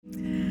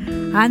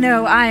I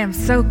know I am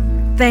so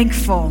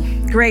thankful,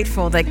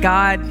 grateful that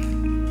God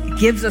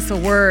gives us a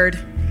word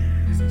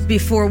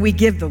before we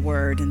give the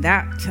word. And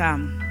that,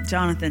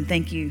 Jonathan,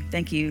 thank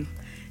you,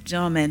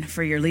 gentlemen,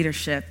 for your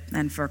leadership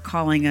and for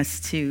calling us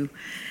to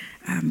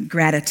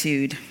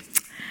gratitude.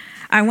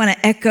 I want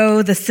to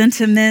echo the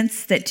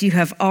sentiments that you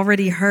have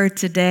already heard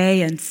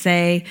today and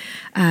say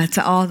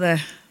to all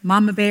the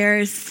mama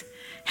bears,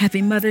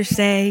 happy Mother's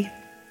Day.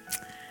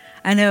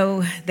 I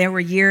know there were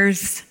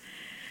years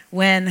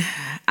when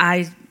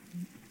I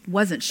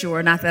wasn't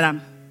sure, not that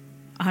I'm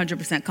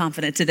 100%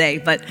 confident today,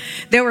 but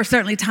there were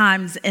certainly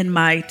times in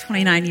my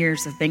 29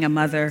 years of being a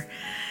mother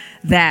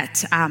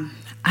that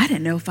I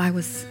didn't know if I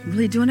was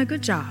really doing a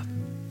good job.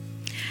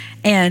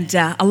 And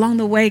along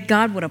the way,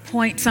 God would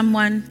appoint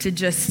someone to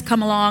just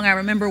come along. I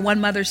remember one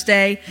Mother's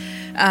Day,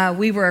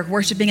 we were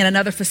worshiping in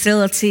another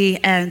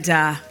facility, and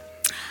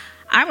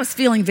I was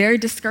feeling very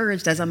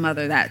discouraged as a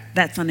mother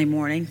that Sunday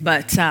morning,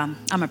 but I'm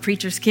a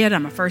preacher's kid,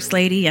 I'm a first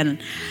lady, and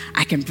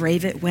I can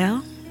brave it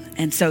well,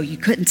 and so you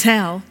couldn't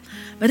tell,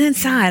 but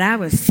inside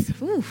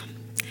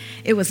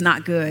it was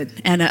not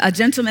good. And a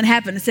gentleman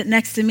happened to sit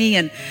next to me,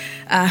 and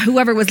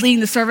whoever was leading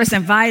the service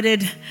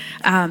invited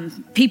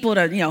people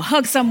to,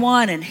 hug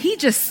someone, and he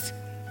just,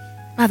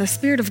 by the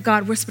Spirit of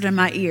God, whispered in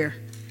my ear,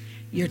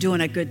 "You're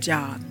doing a good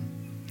job."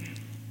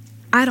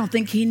 I don't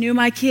think he knew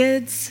my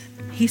kids.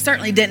 He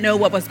certainly didn't know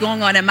what was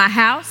going on in my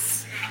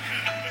house,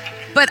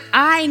 but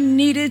I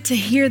needed to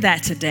hear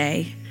that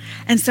today.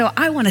 And so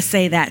I want to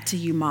say that to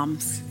you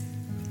moms.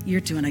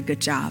 You're doing a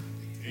good job.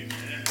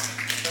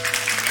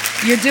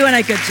 You're doing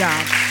a good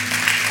job.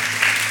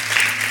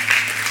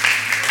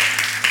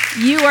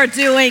 You are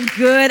doing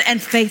good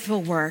and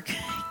faithful work.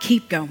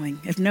 Keep going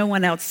if no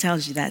one else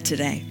tells you that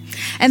today.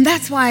 And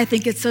that's why I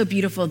think it's so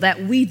beautiful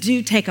that we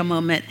do take a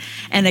moment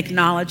and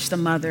acknowledge the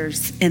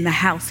mothers in the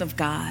house of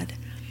God,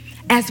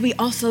 as we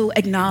also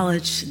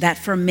acknowledge that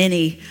for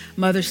many,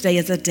 Mother's Day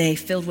is a day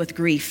filled with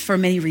grief for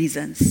many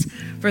reasons.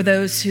 For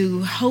those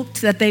who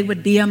hoped that they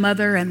would be a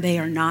mother and they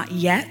are not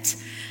yet,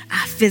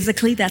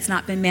 physically that's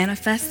not been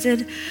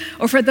manifested,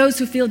 or for those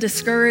who feel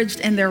discouraged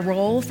in their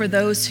role, for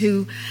those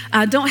who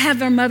don't have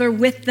their mother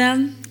with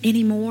them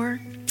anymore.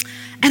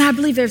 And I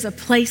believe there's a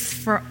place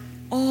for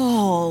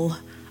all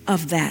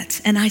of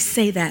that. And I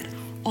say that,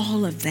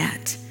 all of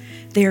that.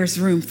 There's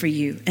room for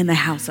you in the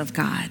house of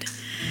God.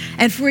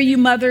 And for you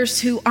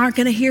mothers who aren't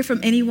going to hear from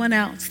anyone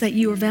else that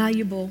you are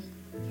valuable.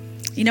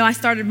 I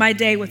started my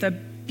day with a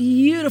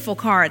beautiful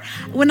card.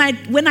 When I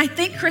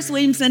think Chris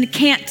Williamson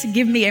can't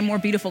give me a more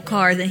beautiful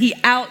card, then he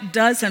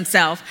outdoes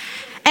himself.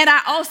 And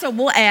I also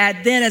will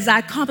add, then as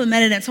I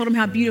complimented and told him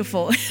how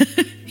beautiful,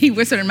 he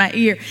whispered in my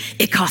ear,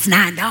 "It costs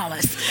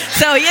 $9.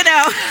 So,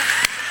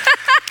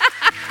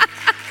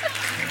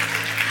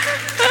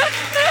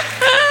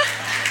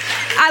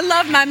 I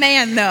love my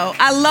man, though.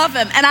 I love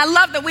him. And I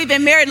love that we've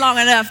been married long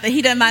enough that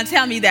he doesn't mind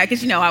telling me that,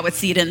 because, I would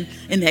see it in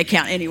the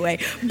account anyway.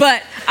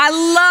 But I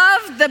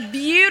love the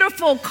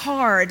beautiful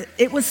card.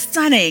 It was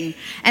stunning.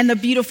 And the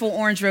beautiful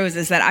orange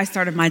roses that I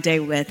started my day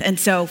with. And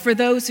so for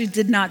those who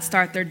did not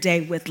start their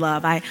day with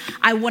love,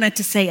 I wanted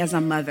to say as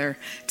a mother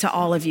to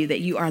all of you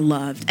that you are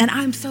loved. And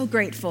I'm so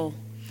grateful,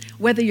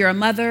 whether you're a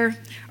mother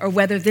or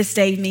whether this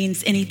day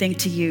means anything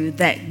to you,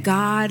 that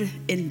God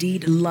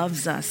indeed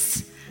loves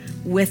us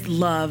with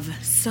love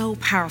so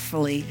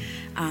powerfully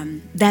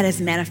that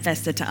is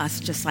manifested to us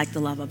just like the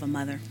love of a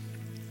mother.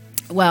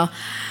 Well,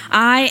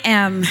 I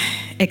am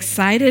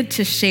excited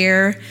to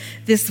share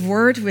this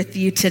word with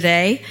you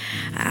today.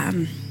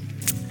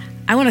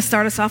 I want to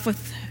start us off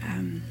with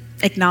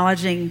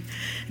acknowledging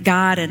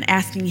God and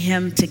asking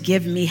him to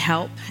give me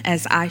help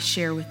as I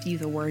share with you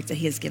the words that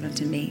he has given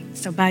to me.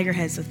 So bow your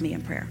heads with me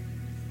in prayer.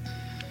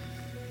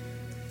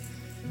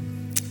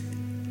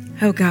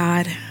 Oh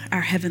God,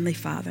 our Heavenly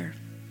Father,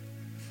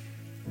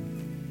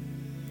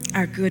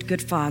 our good,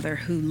 good Father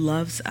who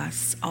loves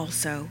us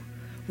also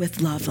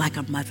with love like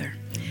a mother.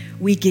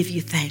 We give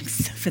you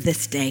thanks for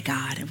this day,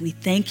 God, and we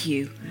thank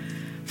you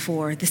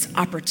for this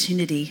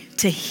opportunity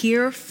to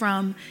hear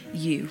from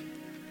you.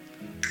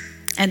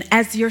 And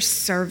as your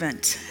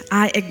servant,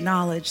 I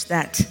acknowledge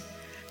that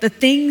the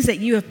things that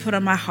you have put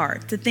on my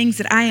heart, the things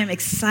that I am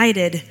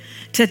excited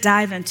to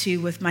dive into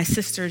with my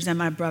sisters and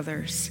my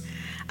brothers,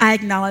 I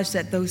acknowledge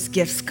that those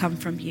gifts come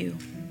from you.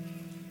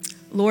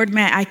 Lord,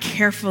 may I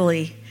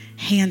carefully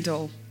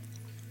handle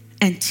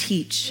and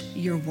teach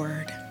your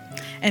word.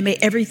 And may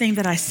everything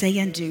that I say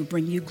and do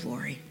bring you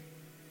glory.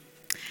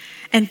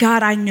 And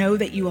God, I know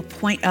that you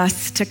appoint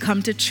us to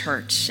come to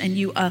church, and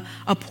you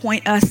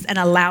appoint us and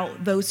allow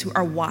those who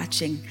are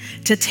watching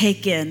to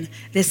take in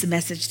this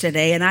message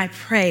today. And I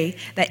pray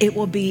that it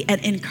will be an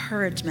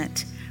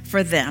encouragement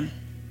for them,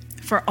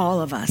 for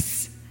all of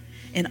us,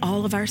 in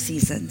all of our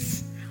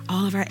seasons,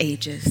 all of our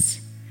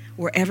ages,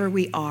 wherever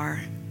we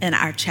are in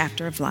our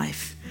chapter of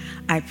life.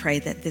 I pray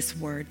that this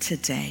word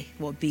today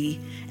will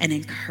be an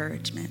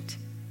encouragement.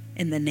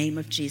 In the name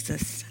of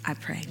Jesus, I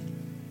pray.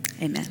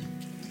 Amen.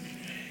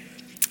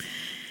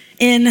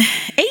 In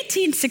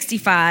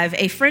 1865,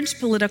 a French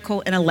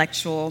political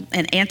intellectual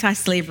and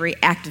anti-slavery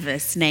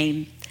activist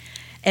named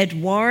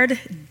Edouard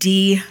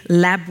de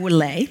La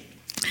Boulaye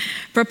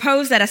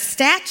proposed that a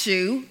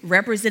statue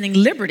representing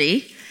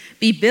liberty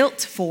be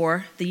built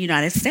for the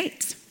United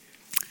States.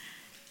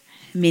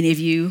 Many of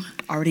you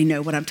already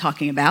know what I'm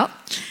talking about,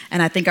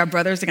 and I think our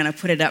brothers are going to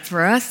put it up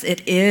for us.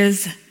 It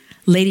is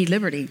Lady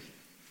Liberty.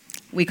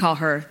 We call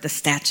her the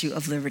Statue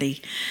of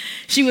Liberty.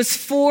 She was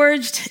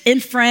forged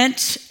in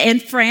France,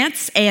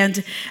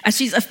 and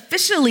she's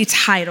officially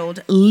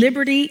titled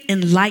Liberty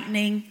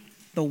Enlightening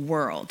the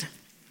World.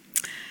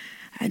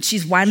 And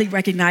she's widely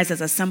recognized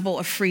as a symbol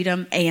of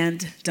freedom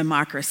and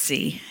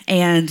democracy.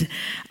 And,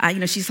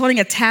 she's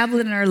holding a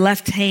tablet in her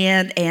left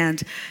hand,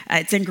 and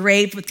it's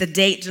engraved with the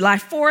date July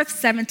 4th,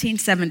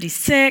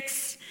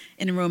 1776,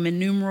 in Roman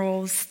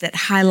numerals that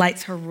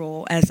highlights her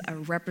role as a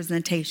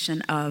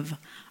representation of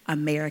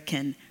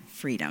American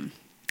freedom.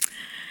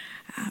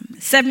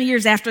 7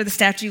 years after the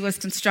statue was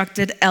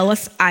constructed,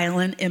 Ellis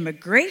Island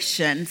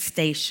Immigration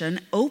Station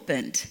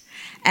opened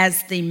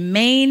as the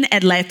main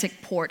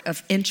Atlantic port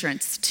of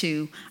entrance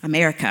to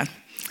America.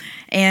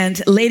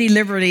 And Lady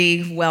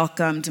Liberty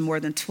welcomed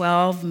more than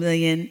 12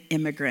 million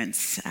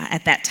immigrants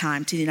at that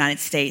time to the United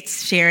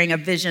States, sharing a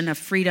vision of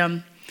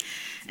freedom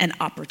and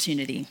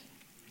opportunity.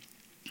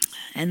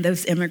 And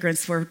those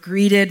immigrants were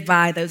greeted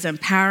by those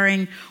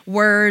empowering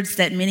words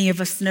that many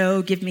of us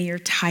know: give me your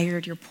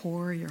tired, your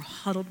poor, your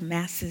huddled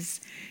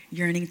masses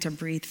yearning to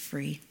breathe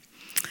free,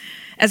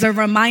 as a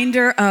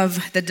reminder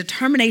of the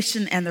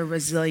determination and the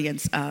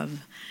resilience of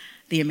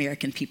the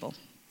American people.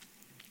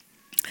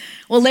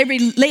 Well,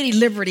 Lady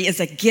Liberty is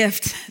a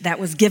gift that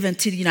was given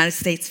to the United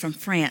States from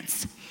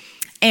France.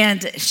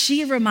 And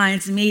she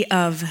reminds me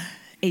of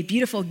a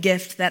beautiful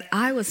gift that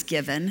I was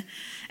given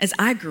as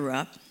I grew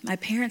up. My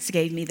parents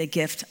gave me the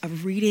gift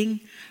of reading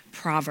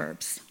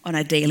Proverbs on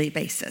a daily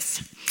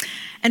basis.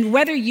 And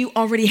whether you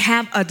already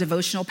have a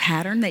devotional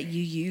pattern that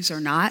you use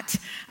or not,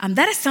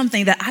 that is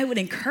something that I would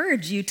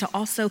encourage you to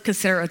also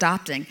consider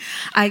adopting.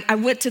 I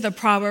went to the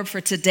proverb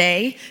for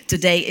today.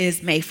 Today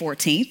is May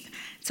 14th.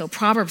 So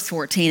Proverbs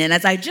 14, and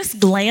as I just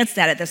glanced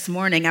at it this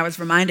morning, I was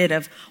reminded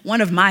of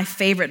one of my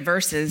favorite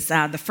verses,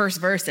 the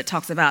first verse that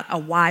talks about a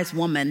wise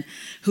woman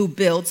who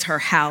builds her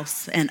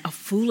house and a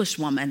foolish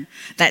woman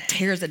that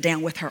tears it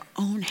down with her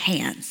own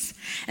hands.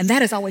 And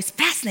that has always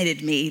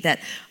fascinated me, that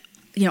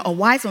a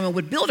wise woman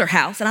would build her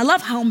house. And I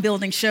love home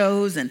building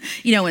shows, and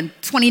in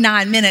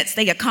 29 minutes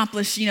they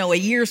accomplish a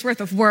year's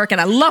worth of work, and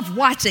I love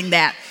watching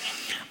that.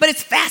 But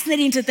it's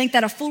fascinating to think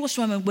that a foolish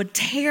woman would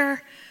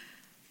tear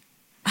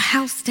a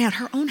house down,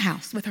 her own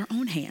house, with her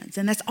own hands.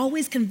 And that's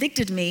always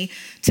convicted me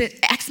to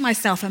ask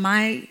myself, am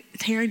I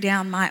tearing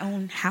down my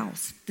own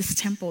house, this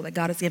temple that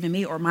God has given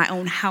me, or my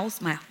own house,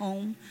 my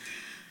home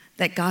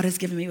that God has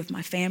given me with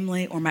my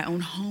family, or my own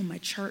home, my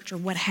church, or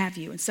what have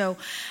you? And so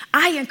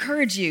I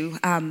encourage you,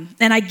 and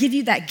I give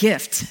you that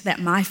gift that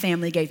my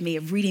family gave me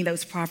of reading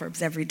those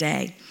Proverbs every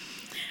day.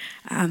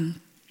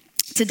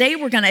 Today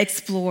we're going to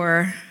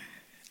explore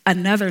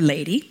another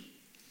lady.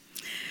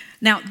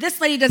 Now,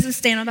 this lady doesn't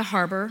stand on the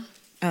harbor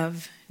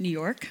of New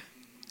York,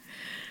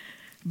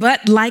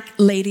 but like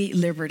Lady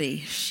Liberty,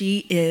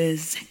 she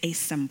is a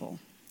symbol.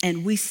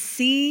 And we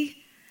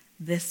see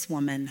this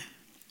woman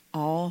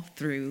all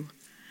through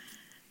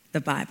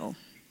the Bible.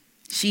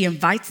 She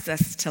invites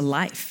us to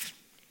life.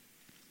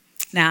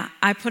 Now,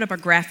 I put up a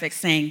graphic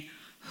saying,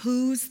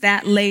 "Who's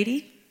that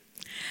lady?"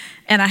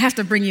 And I have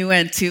to bring you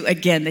into,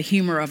 again, the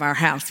humor of our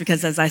house,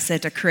 because as I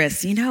said to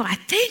Chris, I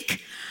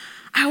think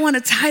I want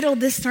to title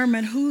this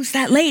sermon, "Who's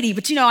That Lady?"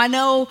 But I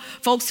know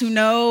folks who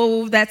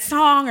know that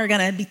song are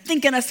going to be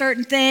thinking a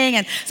certain thing.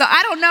 And so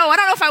I don't know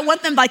if I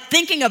want them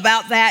thinking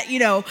about that,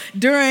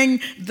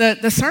 during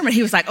the sermon.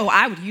 He was like, "Oh,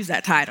 I would use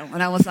that title."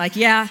 And I was like,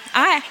 "Yeah,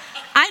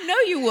 I know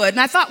you would." And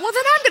I thought, well,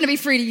 then I'm going to be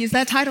free to use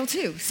that title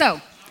too.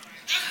 So,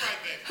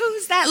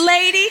 who's that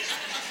lady?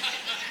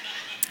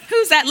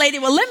 Who's that lady?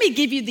 Well, let me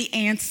give you the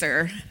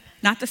answer,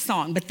 not the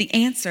song, but the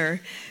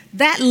answer.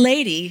 That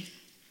lady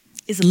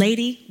is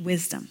Lady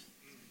Wisdom.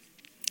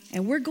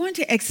 And we're going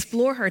to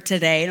explore her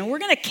today, and we're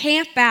going to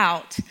camp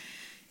out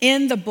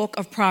in the book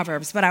of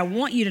Proverbs. But I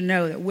want you to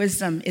know that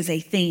wisdom is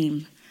a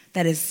theme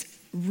that is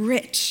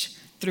rich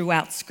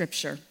throughout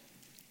Scripture.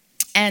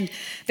 And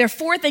there are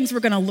 4 things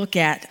we're going to look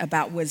at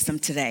about wisdom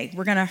today.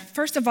 We're going to,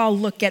 first of all,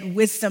 look at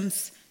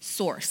wisdom's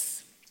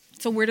source.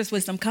 So where does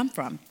wisdom come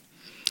from?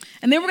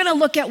 And then we're going to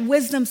look at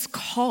wisdom's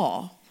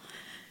call,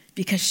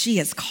 because she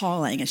is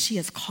calling, and she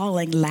is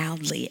calling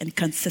loudly and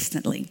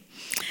consistently.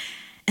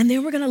 And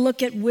then we're going to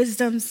look at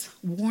wisdom's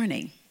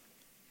warning,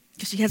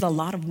 because she has a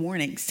lot of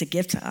warnings to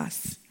give to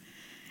us.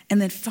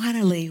 And then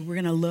finally, we're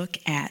going to look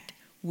at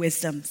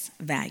wisdom's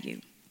value.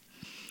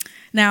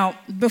 Now,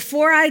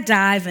 before I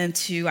dive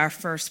into our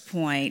first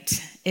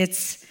point,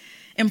 it's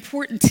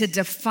important to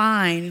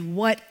define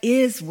what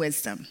is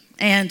wisdom.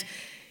 And,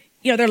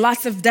 there are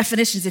lots of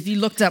definitions if you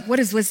looked up, what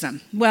is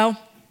wisdom? Well,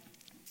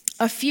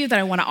 a few that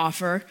I want to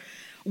offer.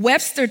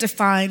 Webster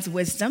defines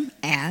wisdom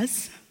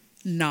as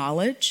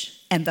knowledge,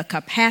 and the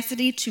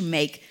capacity to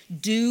make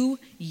due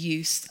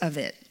use of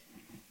it.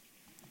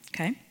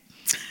 Okay?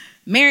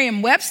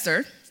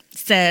 Merriam-Webster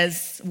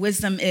says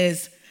wisdom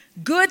is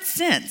good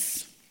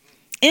sense,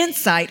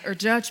 insight, or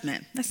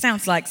judgment. That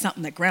sounds like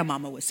something that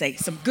grandmama would say,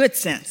 some good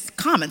sense,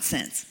 common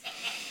sense.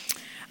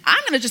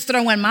 I'm going to just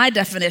throw in my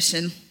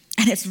definition,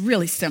 and it's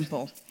really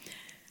simple.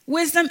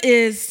 Wisdom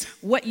is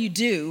what you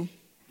do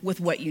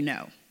with what you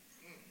know.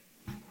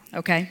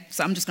 Okay?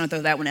 So I'm just going to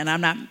throw that one in.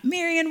 I'm not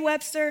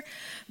Merriam-Webster,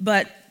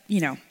 but,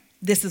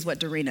 this is what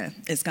Dorena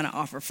is going to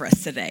offer for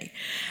us today.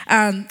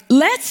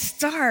 Let's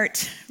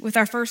start with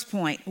our first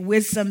point,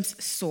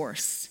 wisdom's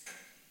source.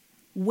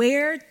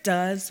 Where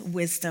does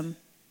wisdom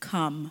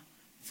come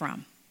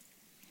from?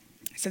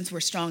 Since we're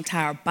Strong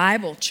Tower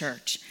Bible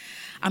Church,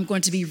 I'm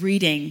going to be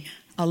reading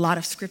a lot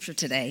of scripture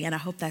today, and I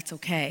hope that's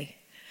okay.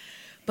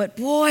 But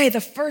boy,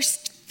 the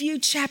first few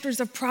chapters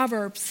of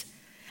Proverbs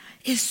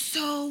is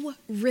so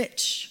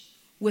rich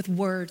with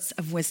words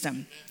of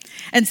wisdom.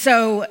 And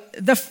so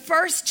the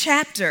first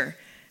chapter,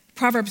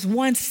 Proverbs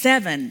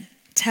 1:7,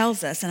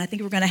 tells us, and I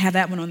think we're going to have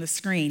that one on the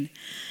screen,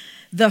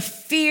 the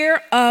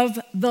fear of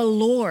the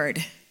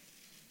Lord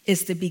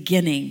is the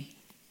beginning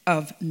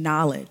of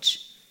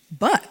knowledge,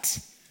 but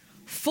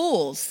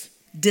fools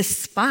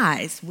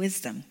despise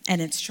wisdom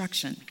and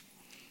instruction.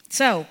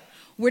 So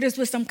where does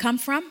wisdom come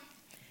from?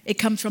 It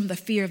comes from the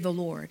fear of the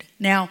Lord.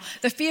 Now,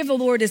 the fear of the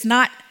Lord is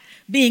not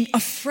being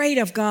afraid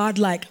of God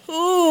like,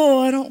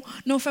 I don't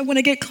know if I want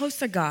to get close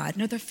to God.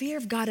 No, the fear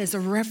of God is a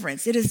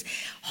reverence. It is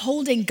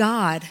holding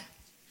God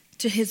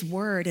to his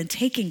word and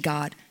taking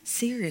God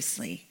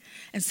seriously.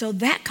 And so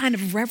that kind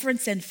of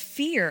reverence and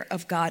fear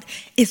of God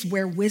is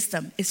where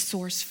wisdom is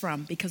sourced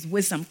from, because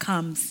wisdom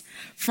comes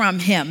from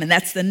him. And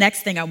that's the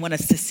next thing I want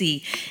us to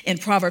see in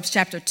Proverbs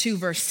chapter 2,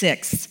 verse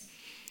 6.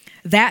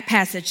 That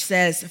passage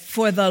says,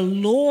 "For the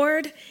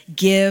Lord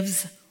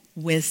gives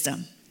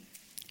wisdom,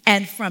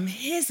 and from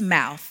his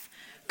mouth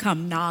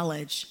come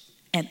knowledge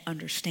and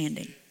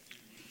understanding."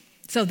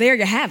 So there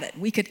you have it.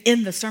 We could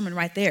end the sermon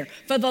right there.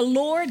 For the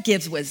Lord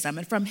gives wisdom,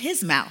 and from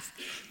his mouth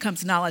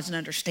comes knowledge and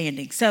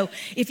understanding. So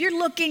if you're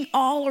looking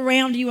all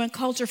around you in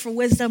culture for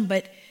wisdom,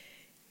 but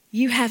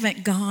you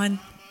haven't gone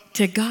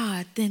to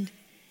God, then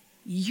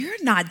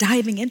you're not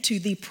diving into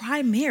the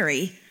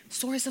primary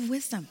source of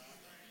wisdom.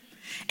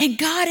 And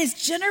God is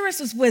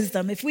generous with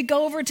wisdom. If we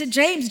go over to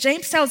James,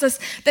 James tells us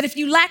that if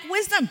you lack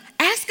wisdom,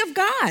 ask of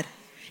God.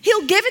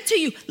 He'll give it to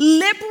you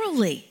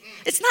liberally.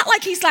 It's not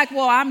like he's like,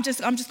 well, I'm just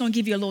going to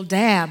give you a little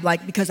dab,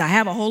 like because I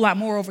have a whole lot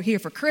more over here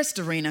for Chris,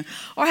 Dorena,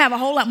 or I have a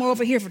whole lot more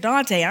over here for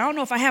Dante. I don't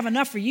know if I have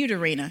enough for you,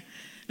 Dorena.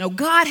 No,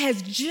 God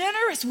has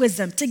generous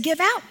wisdom to give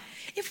out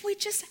if we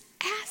just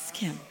ask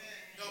him.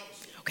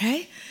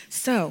 Okay?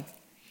 So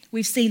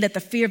we've seen that the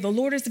fear of the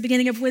Lord is the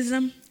beginning of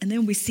wisdom, and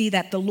then we see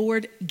that the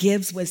Lord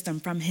gives wisdom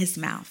from his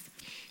mouth.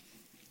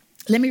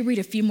 Let me read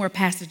a few more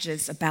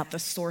passages about the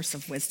source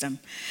of wisdom.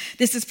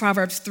 This is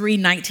Proverbs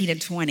 3:19 and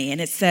 20,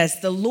 and it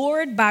says, "The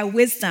Lord by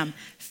wisdom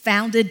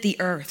founded the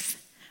earth.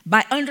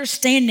 By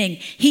understanding,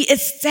 he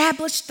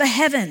established the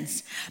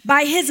heavens.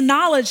 By his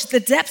knowledge, the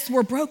depths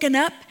were broken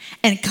up,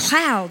 and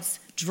clouds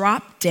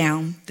dropped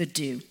down the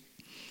dew."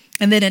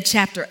 And then in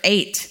chapter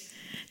 8,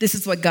 this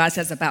is what God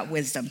says about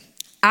wisdom.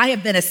 "I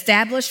have been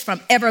established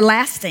from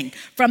everlasting,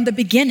 from the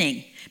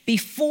beginning,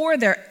 before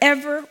there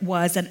ever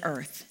was an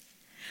earth.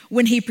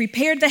 When he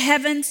prepared the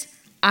heavens,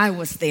 I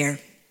was there.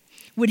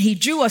 When he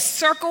drew a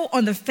circle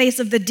on the face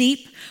of the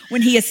deep,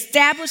 when he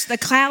established the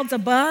clouds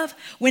above,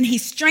 when he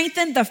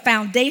strengthened the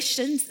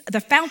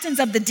fountains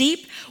of the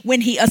deep, when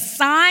he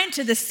assigned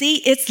to the sea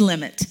its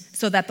limit,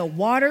 so that the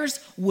waters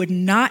would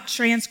not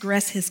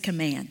transgress his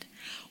command,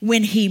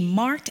 when he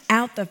marked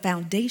out the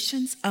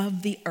foundations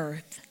of the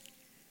earth,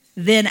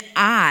 then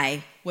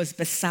I was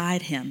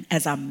beside him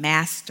as a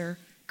master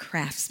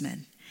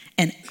craftsman,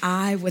 and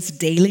I was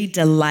daily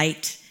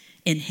delight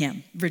in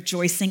him,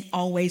 rejoicing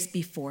always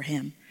before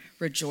him,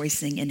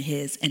 rejoicing in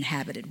his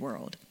inhabited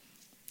world."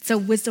 So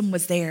wisdom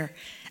was there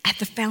at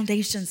the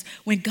foundations.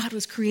 When God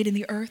was creating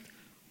the earth,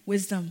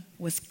 wisdom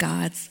was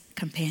God's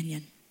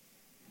companion.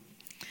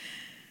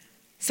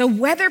 So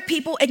whether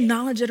people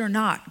acknowledge it or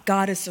not,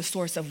 God is the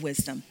source of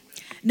wisdom.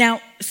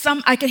 Now,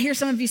 I can hear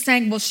some of you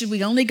saying, well, should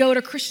we only go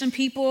to Christian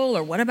people?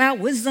 Or what about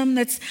wisdom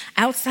that's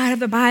outside of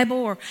the Bible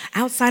or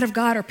outside of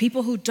God, or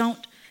people who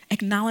don't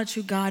acknowledge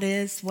who God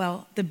is?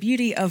 Well, the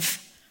beauty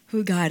of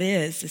who God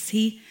is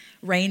he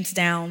rains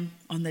down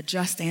on the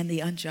just and the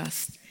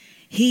unjust.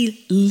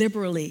 He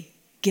liberally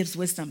gives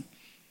wisdom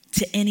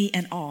to any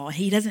and all.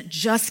 He doesn't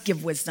just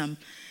give wisdom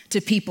to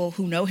people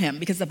who know him,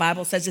 because the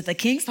Bible says that the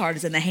king's heart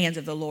is in the hands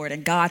of the Lord,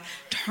 and God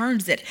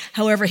turns it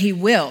however he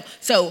will.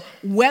 So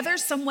whether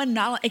someone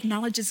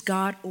acknowledges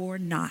God or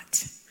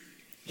not,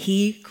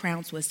 he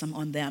crowns wisdom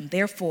on them.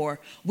 Therefore,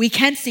 we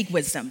can seek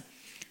wisdom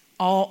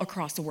all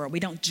across the world. We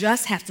don't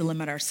just have to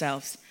limit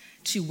ourselves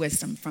to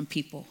wisdom from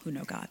people who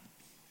know God.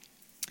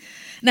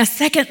 Now,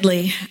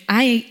 secondly,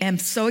 I am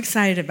so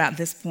excited about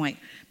this point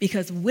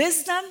because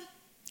wisdom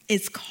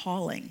is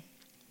calling.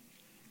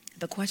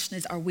 The question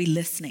is, are we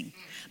listening?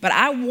 But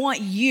I want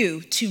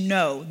you to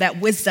know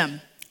that wisdom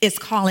is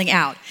calling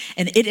out,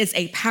 and it is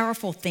a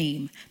powerful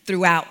theme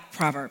throughout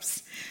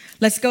Proverbs.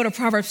 Let's go to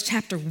Proverbs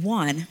chapter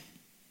 1,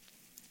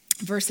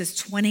 verses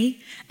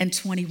 20 and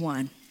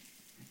 21.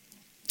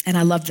 And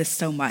I love this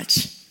so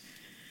much.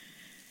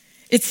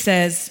 It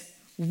says,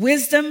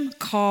 wisdom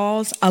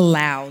calls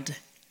aloud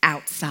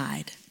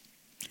outside.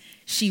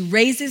 She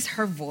raises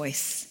her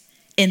voice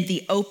in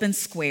the open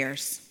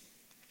squares.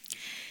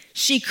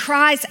 She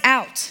cries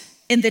out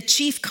in the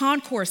chief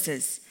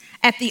concourses.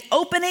 At the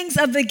openings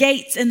of the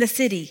gates in the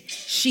city,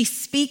 she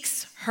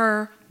speaks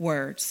her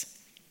words.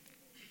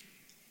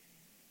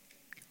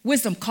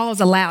 Wisdom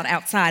calls aloud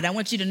outside. I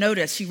want you to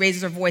notice she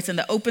raises her voice in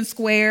the open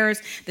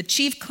squares, the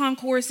chief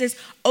concourses,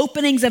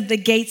 openings of the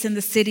gates in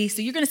the city.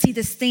 So you're going to see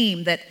this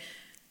theme that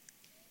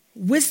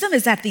wisdom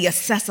is at the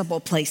accessible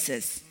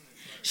places.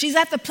 She's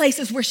at the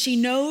places where she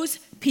knows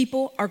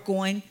people are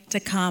going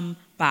to come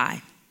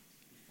by.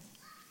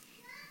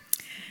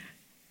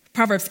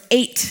 Proverbs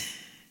 8,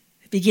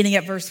 beginning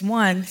at verse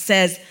 1,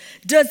 says,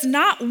 does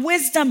not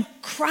wisdom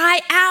cry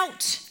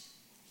out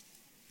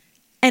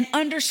and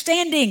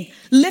understanding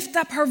lift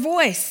up her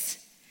voice?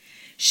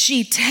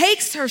 She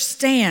takes her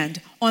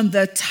stand on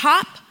the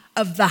top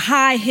of the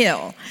high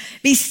hill,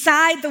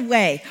 beside the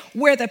way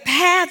where the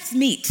paths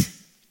meet.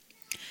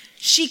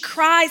 She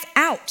cries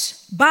out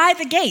by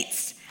the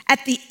gates,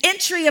 at the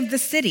entry of the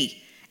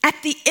city, at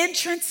the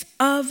entrance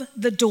of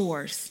the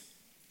doors.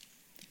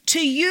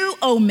 To you,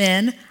 O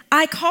men,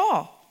 I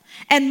call,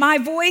 and my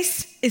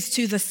voice is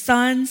to the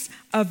sons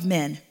of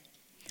men.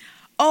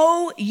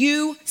 Oh,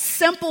 you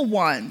simple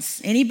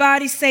ones.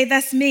 Anybody say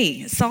that's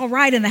me? It's all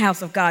right in the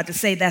house of God to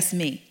say that's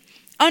me.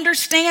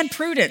 Understand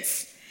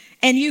prudence.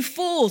 And you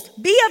fools,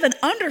 be of an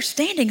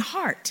understanding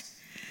heart.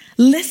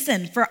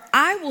 Listen, for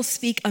I will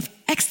speak of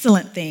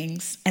excellent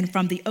things, and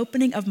from the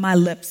opening of my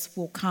lips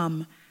will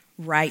come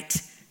right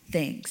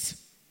things.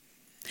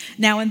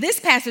 Now, in this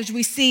passage,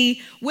 we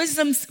see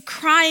wisdom's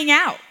crying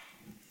out.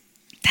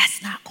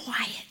 That's not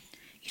quiet.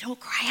 You don't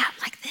cry out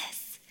like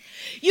this.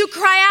 You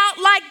cry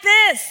out like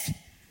this.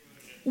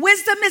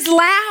 Wisdom is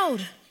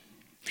loud.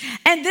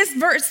 And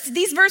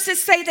these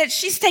verses say that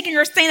she's taking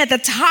her stand at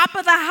the top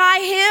of the high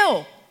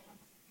hill.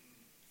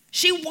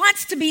 She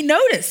wants to be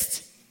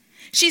noticed.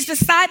 She's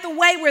beside the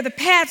way where the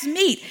paths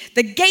meet,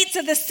 the gates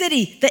of the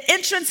city, the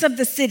entrance of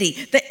the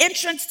city, the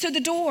entrance to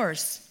the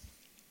doors.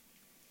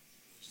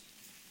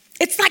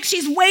 It's like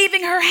she's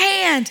waving her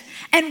hand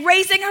and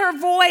raising her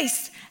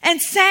voice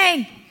and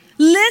saying,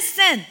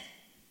 listen.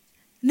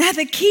 Now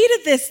the key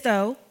to this,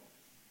 though,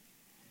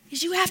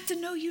 is you have to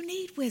know you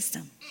need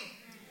wisdom.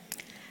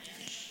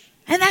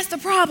 And that's the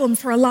problem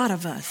for a lot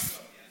of us.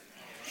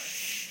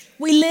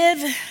 We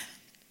live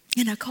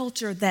in a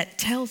culture that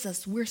tells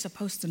us we're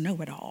supposed to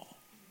know it all.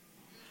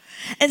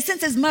 And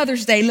since it's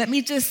Mother's Day, let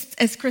me just,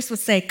 as Chris would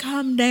say,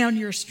 calm down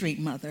your street,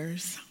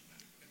 mothers.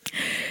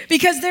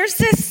 Because there's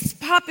this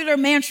popular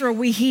mantra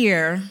we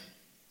hear,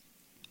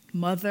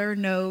 mother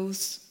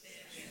knows.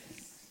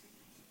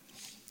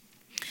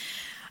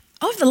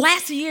 Over the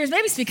last few years,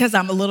 maybe it's because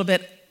I'm a little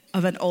bit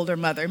of an older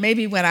mother.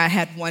 Maybe when I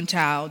had one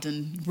child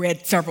and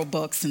read several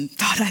books and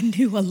thought I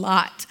knew a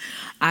lot,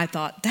 I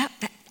thought, that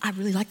I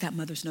really like that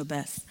mothers know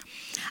best.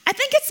 I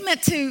think it's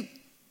meant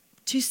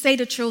to say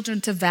to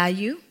children to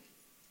value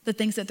the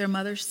things that their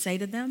mothers say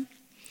to them.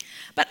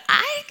 But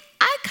I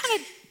kind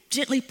of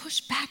gently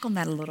push back on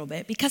that a little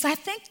bit because I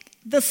think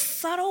the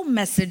subtle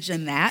message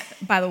in that,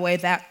 by the way,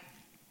 that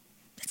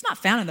it's not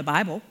found in the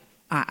Bible.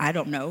 I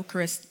don't know,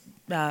 Chris,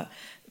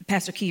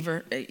 Pastor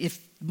Kiever,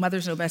 if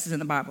mothers know best is in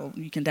the Bible,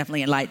 you can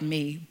definitely enlighten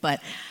me.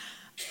 But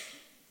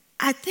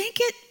I think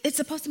it's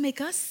supposed to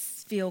make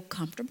us feel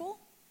comfortable.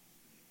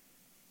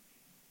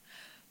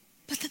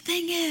 But the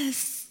thing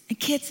is, and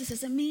kids, this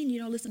doesn't mean you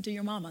don't listen to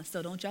your mama.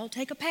 So don't y'all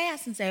take a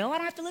pass and say, oh, I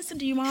don't have to listen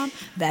to you, Mom.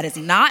 That is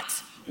not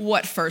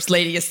what First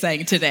Lady is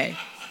saying today.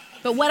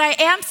 But what I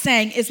am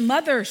saying is,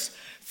 mothers,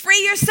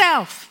 free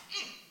yourself.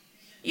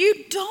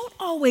 You don't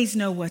always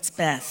know what's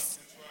best.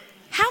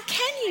 How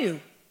can you?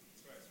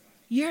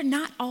 You're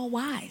not all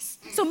wise.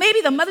 So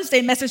maybe the Mother's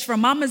Day message from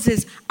mamas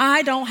is,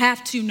 I don't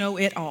have to know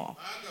it all.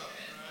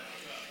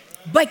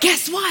 But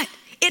guess what?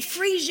 It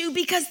frees you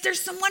because there's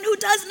someone who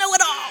does know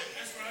it all.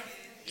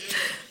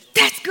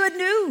 That's good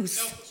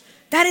news.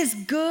 That is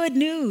good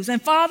news.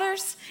 And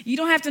fathers, you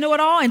don't have to know it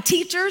all. And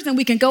teachers, and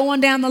we can go on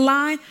down the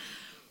line.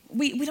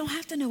 We don't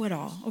have to know it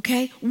all,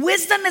 okay?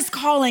 Wisdom is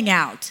calling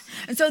out.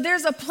 And so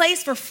there's a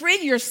place for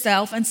freeing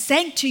yourself and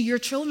saying to your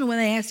children when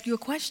they ask you a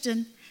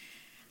question,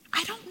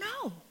 I don't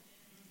know.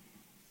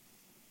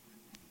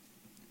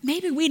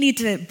 Maybe we need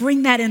to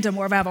bring that into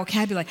more of our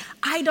vocabulary.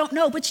 I don't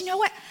know, but you know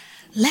what?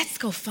 Let's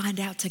go find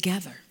out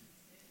together.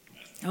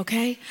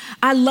 Okay?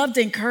 I love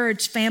to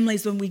encourage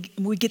families when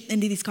we get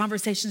into these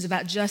conversations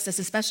about justice,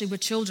 especially with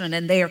children,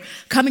 and they are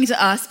coming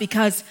to us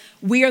because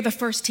we are the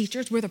first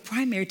teachers, we're the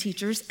primary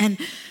teachers, and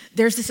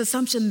there's this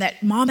assumption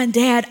that mom and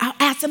dad, I'll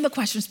ask them the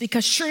questions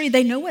because surely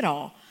they know it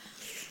all.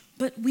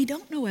 but we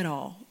don't know it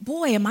all.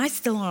 Boy, am I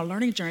still on a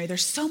learning journey.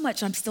 There's so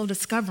much I'm still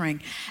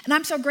discovering. And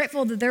I'm so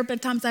grateful that there have been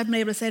times I've been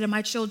able to say to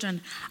my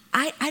children,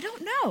 I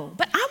don't know,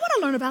 but I want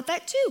to learn about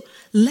that too.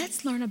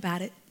 Let's learn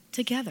about it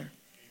together.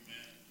 Amen.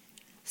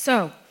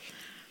 So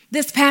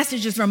this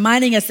passage is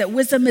reminding us that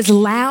wisdom is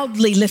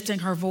loudly lifting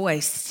her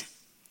voice.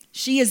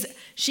 She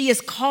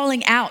is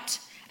calling out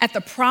at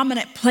the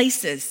prominent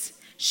places.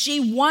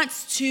 She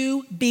wants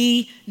to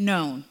be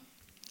known.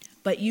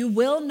 But you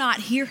will not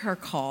hear her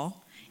call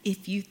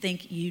if you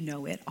think you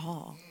know it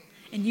all.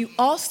 And you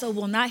also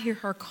will not hear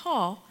her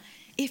call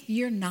if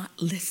you're not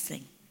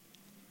listening.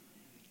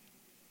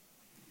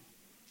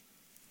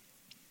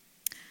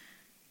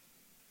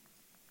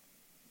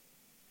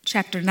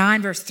 Chapter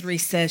 9, verse 3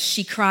 says,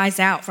 she cries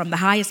out from the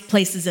highest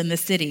places in the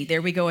city.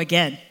 There we go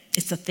again.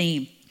 It's a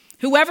theme.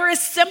 Whoever is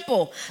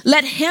simple,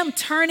 let him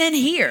turn in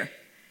here.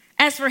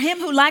 As for him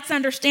who lacks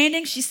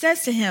understanding, she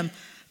says to him,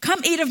 come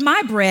eat of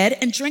my bread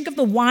and drink of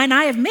the wine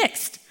I have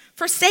mixed.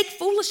 Forsake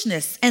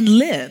foolishness and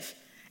live,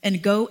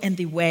 and go in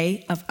the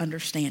way of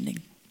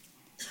understanding.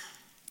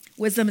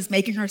 Wisdom is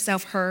making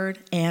herself heard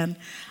and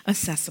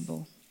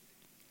accessible.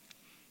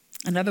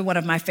 Another one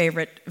of my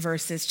favorite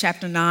verses,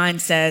 chapter 9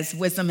 says,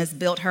 wisdom has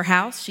built her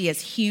house. She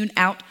has hewn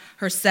out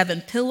her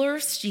 7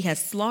 pillars. She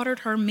has slaughtered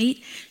her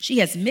meat. She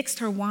has mixed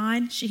her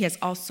wine. She has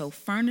also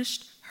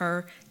furnished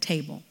her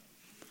table.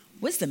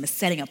 Wisdom is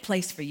setting a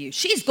place for you.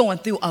 She's going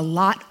through a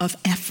lot of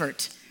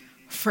effort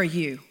for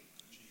you,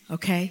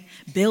 okay?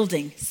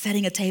 Building,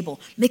 setting a table,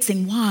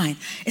 mixing wine.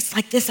 It's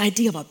like this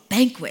idea of a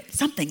banquet,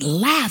 something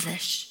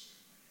lavish.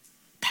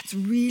 That's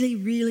really,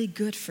 really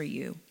good for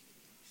you.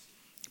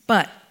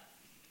 But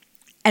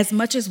as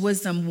much as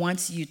wisdom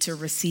wants you to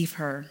receive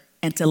her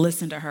and to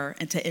listen to her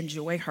and to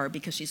enjoy her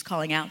because she's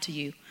calling out to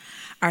you,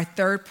 our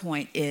third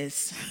point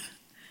is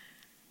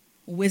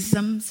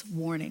wisdom's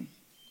warning.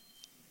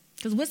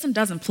 Because wisdom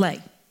doesn't play,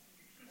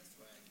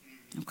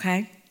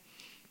 okay?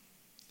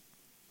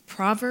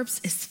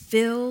 Proverbs is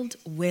filled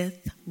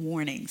with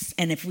warnings.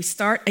 And if we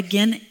start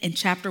again in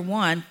chapter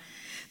 1,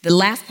 the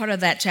last part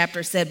of that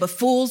chapter said, but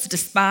fools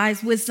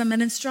despise wisdom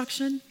and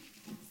instruction.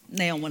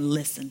 They don't want to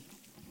listen.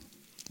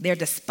 They're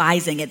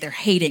despising it. They're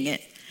hating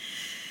it.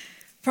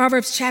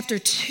 Proverbs chapter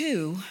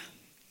 2,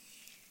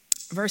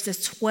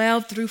 verses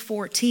 12 through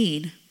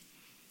 14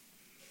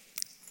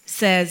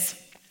 says,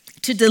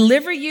 to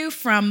deliver you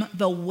from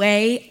the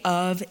way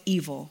of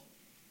evil,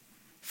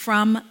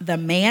 from the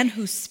man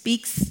who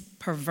speaks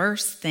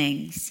perverse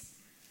things,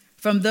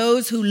 from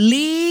those who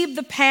leave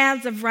the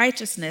paths of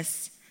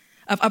righteousness,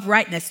 of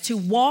uprightness, to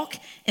walk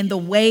in the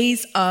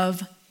ways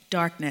of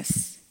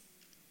darkness,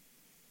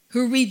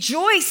 who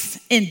rejoice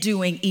in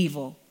doing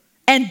evil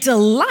and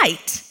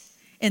delight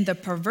in the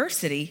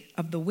perversity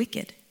of the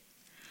wicked,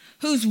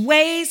 whose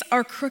ways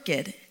are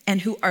crooked and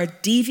who are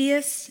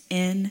devious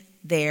in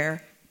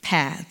their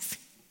paths.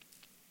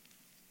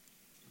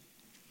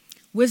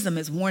 Wisdom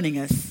is warning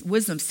us.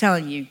 Wisdom's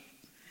telling you,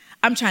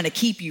 I'm trying to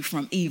keep you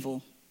from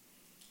evil,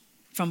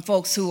 from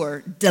folks who are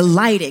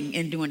delighting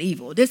in doing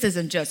evil. This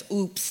isn't just,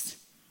 oops,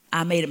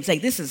 I made a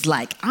mistake. This is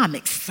like, I'm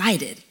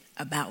excited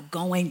about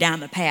going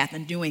down the path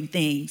and doing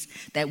things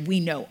that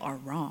we know are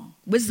wrong.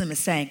 Wisdom is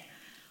saying,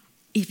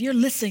 if you're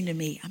listening to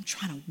me, I'm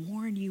trying to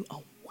warn you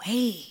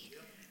away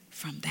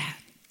from that.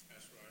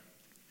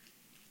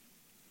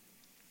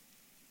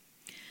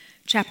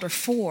 Chapter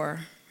 4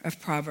 of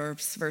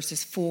Proverbs,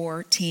 verses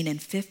 14 and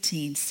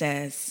 15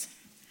 says,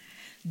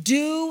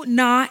 do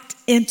not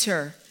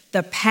enter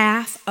the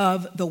path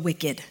of the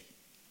wicked,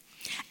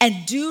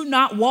 and do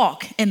not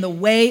walk in the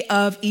way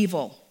of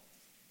evil.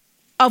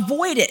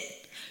 Avoid it.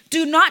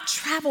 Do not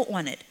travel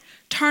on it.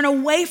 Turn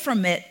away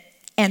from it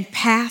and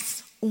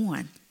pass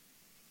on.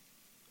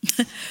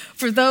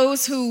 For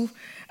those who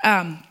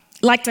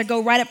like to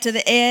go right up to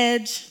the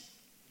edge,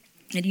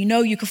 and you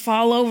know you could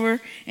fall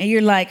over, and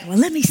you're like, well,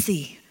 let me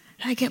see.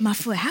 I get my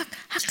foot. How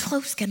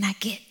close can I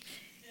get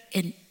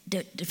in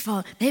the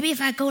fall? Maybe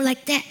if I go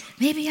like that,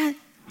 maybe I...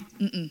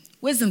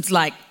 Wisdom's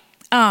like,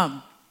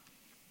 don't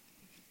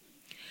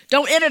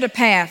enter the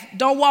path.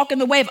 Don't walk in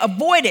the way.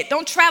 Avoid it.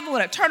 Don't travel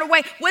with it. Turn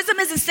away. Wisdom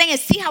isn't saying,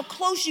 see how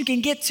close you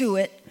can get to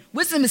it.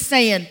 Wisdom is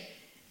saying,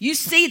 you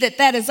see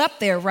that is up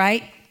there,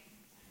 right?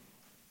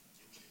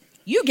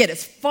 You get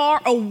as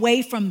far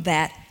away from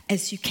that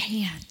as you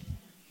can.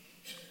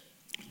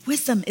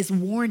 Wisdom is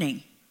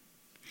warning.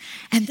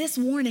 And this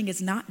warning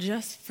is not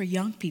just for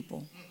young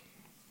people.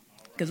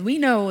 Because we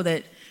know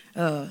that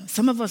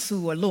some of us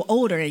who are a little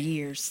older in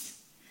years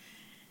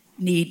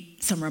need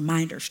some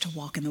reminders to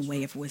walk in the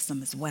way of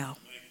wisdom as well.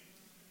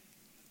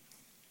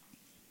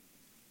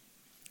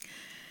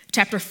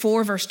 Chapter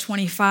 4, verse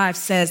 25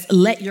 says,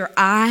 let your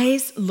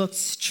eyes look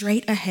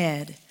straight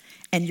ahead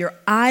and your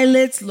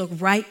eyelids look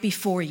right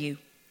before you.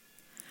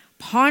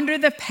 Ponder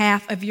the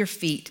path of your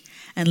feet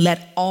and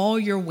let all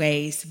your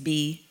ways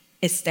be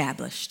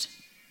established.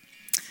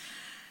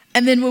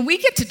 And then when we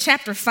get to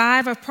chapter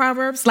 5 of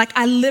Proverbs, like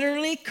I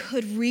literally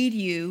could read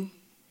you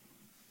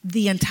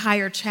the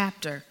entire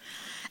chapter.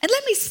 And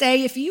let me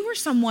say, if you are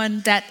someone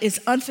that is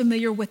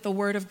unfamiliar with the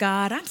Word of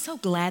God, I'm so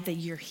glad that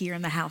you're here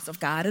in the house of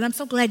God. And I'm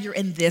so glad you're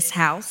in this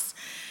house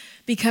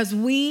because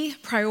we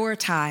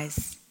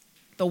prioritize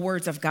the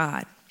words of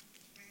God.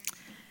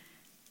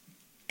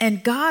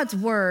 And God's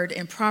word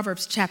in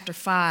Proverbs chapter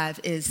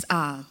 5 is,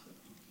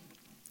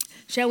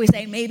 shall we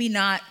say, maybe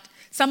not,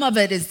 some of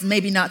it is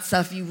maybe not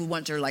stuff you would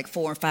want your like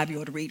 4 or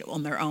 5-year-old to read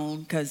on their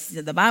own because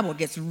the Bible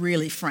gets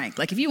really frank.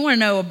 Like if you want to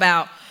know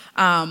about,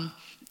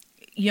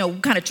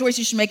 what kind of choice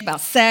you should make about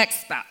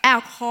sex, about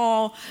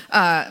alcohol,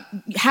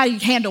 how you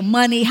handle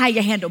money, how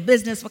you handle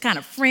business, what kind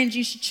of friends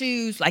you should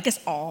choose. Like it's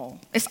all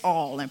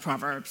in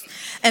Proverbs.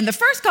 And the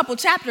first couple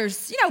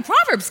chapters,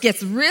 Proverbs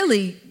gets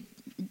really,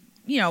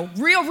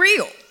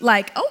 real.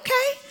 Like,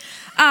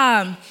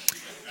 okay.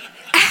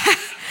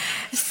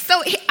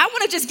 So I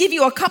want to just give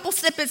you a couple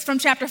snippets from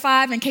chapter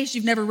 5 in case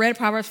you've never read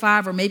Proverbs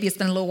 5 or maybe it's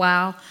been a little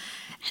while.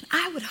 And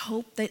I would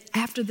hope that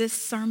after this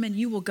sermon,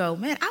 you will go,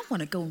 man, I want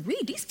to go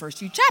read these first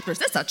few chapters.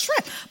 That's a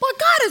trip. But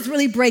God is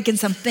really breaking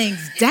some things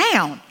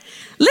down.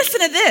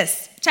 Listen to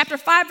this. Chapter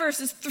 5,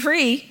 verses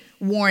 3,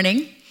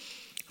 warning.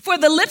 For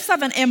the lips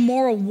of an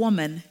immoral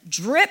woman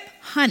drip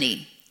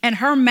honey, and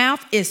her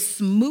mouth is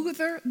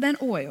smoother than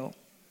oil.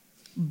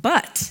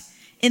 But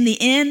in the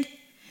end,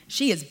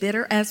 she is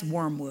bitter as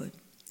wormwood,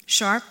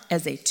 sharp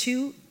as a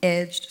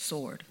two-edged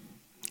sword.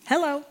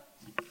 Hello.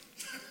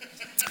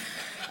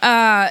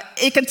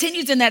 It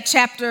continues in that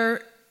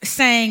chapter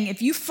saying,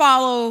 if you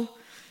follow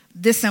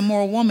this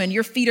immoral woman,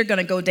 your feet are going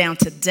to go down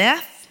to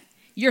death.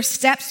 Your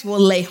steps will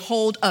lay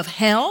hold of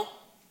hell.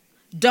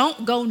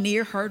 Don't go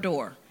near her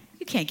door.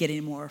 You can't get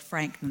any more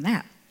frank than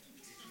that.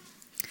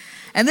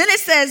 And then it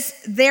says,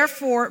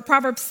 therefore,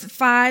 Proverbs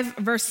 5,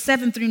 verse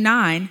 7 through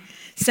 9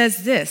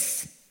 says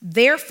this,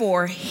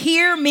 therefore,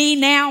 hear me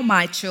now,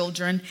 my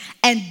children,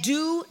 and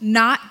do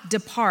not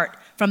depart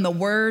from the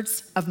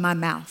words of my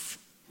mouth.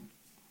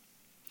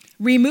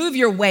 Remove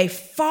your way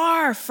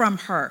far from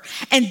her,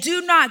 and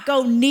do not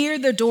go near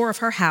the door of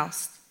her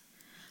house,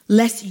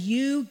 lest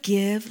you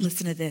give,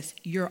 listen to this,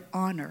 your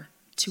honor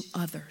to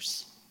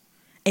others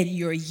and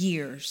your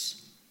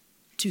years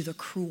to the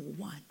cruel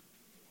one.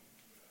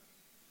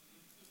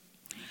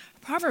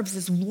 Proverbs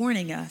is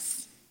warning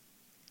us,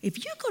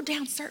 if you go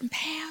down certain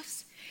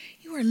paths,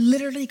 you are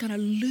literally going to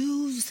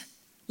lose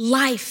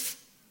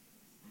life.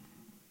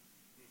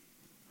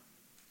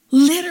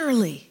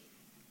 Literally.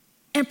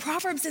 And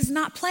Proverbs is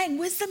not playing.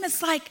 Wisdom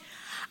is like,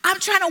 I'm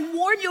trying to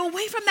warn you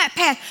away from that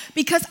path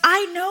because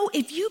I know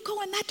if you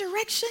go in that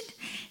direction,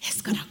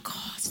 it's going to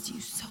cost you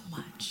so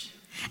much.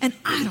 And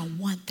I don't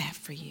want that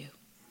for you.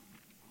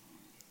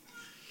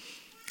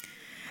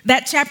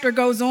 That chapter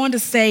goes on to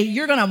say,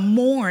 you're going to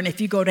mourn if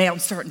you go down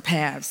certain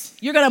paths.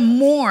 You're going to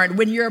mourn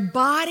when your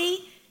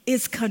body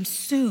is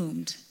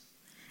consumed.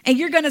 And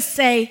you're going to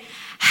say,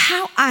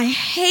 how I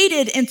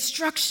hated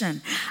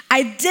instruction.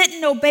 I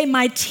didn't obey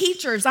my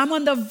teachers. I'm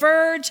on the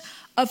verge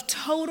of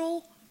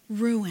total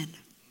ruin.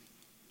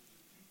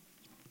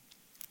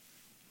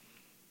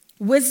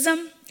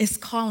 Wisdom is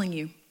calling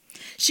you.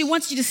 She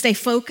wants you to stay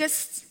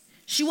focused.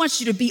 She wants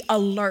you to be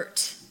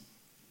alert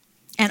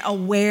and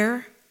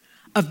aware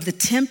of the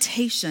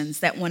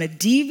temptations that want to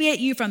deviate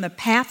you from the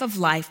path of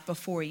life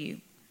before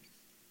you.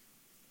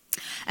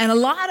 And a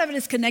lot of it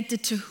is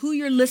connected to who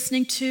you're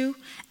listening to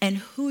and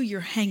who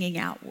you're hanging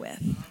out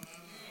with.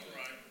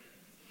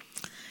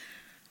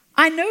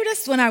 I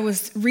noticed when I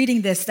was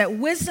reading this that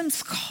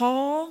wisdom's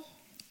call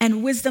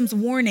and wisdom's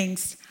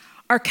warnings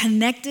are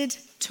connected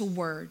to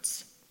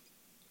words.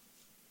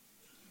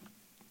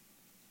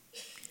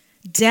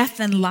 Death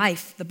and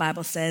life, the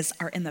Bible says,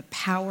 are in the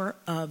power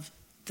of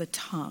the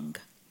tongue.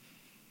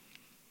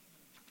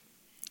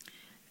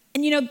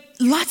 And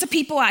lots of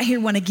people out here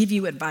want to give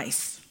you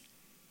advice.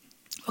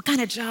 What kind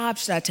of job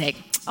should I take?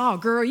 Oh,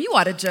 girl, you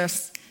ought to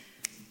just.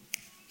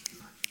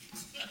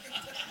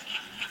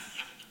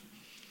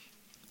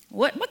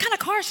 What kind of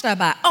car should I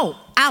buy? Oh,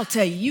 I'll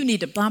tell you, you need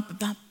to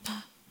bump.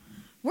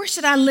 Where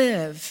should I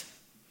live?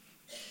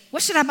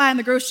 What should I buy in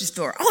the grocery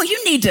store? Oh,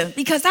 you need to,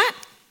 because I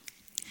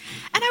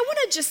want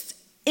to just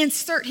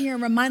insert here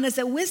and remind us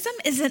that wisdom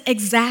isn't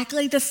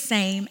exactly the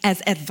same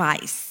as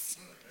advice.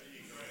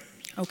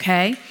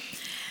 Okay?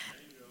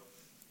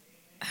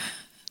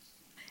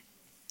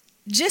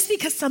 Just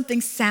because something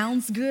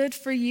sounds good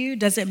for you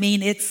doesn't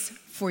mean it's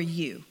for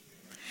you.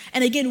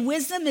 And again,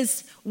 wisdom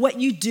is what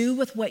you do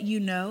with what you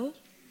know.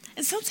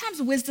 And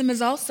sometimes wisdom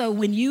is also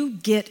when you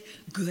get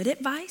good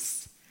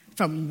advice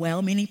from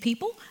well-meaning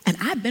people. And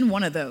I've been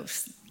one of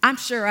those. I'm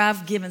sure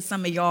I've given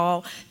some of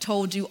y'all,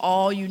 told you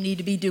all you need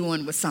to be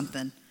doing with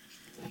something.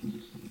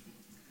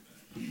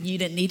 You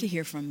didn't need to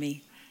hear from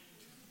me.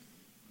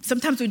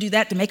 Sometimes we do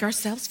that to make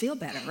ourselves feel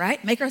better, right?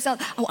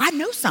 I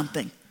know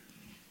something.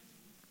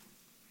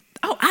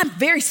 Oh, I'm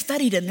very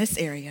studied in this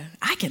area.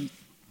 I can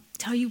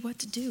tell you what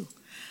to do.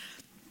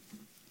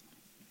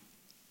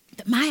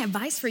 But my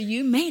advice for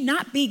you may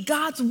not be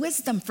God's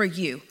wisdom for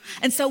you.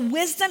 And so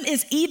wisdom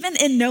is even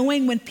in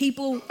knowing when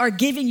people are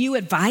giving you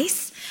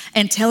advice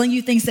and telling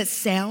you things that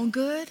sound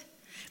good,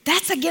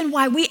 That's again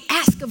why we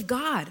ask of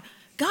God.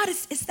 God,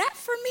 is that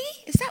for me?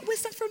 Is that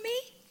wisdom for me?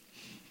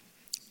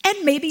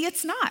 And maybe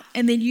it's not.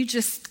 And then you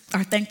just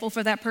are thankful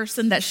for that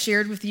person that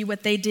shared with you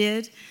what they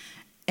did,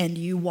 and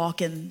you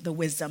walk in the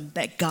wisdom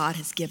that God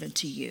has given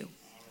to you.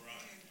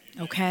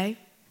 Okay?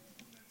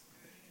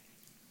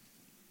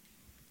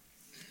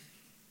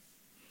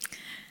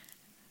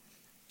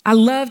 I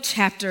love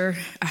chapter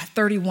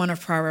 31 of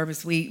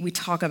Proverbs. We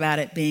talk about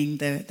it being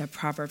the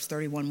Proverbs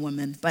 31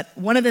 woman. But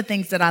one of the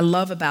things that I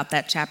love about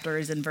that chapter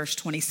is in verse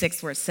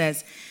 26 where it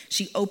says,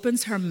 she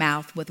opens her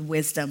mouth with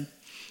wisdom,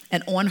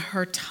 and on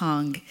her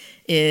tongue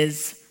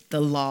is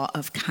the law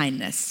of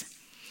kindness.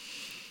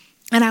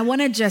 And I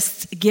want to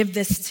just give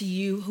this to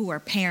you who are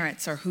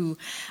parents or who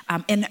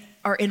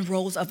are in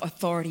roles of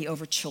authority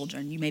over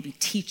children. You may be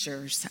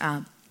teachers,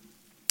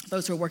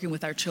 those who are working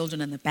with our children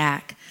in the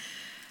back.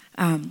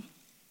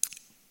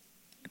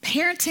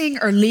 Parenting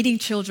or leading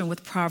children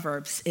with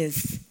Proverbs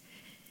is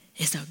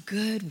a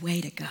good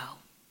way to go.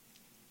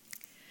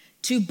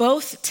 To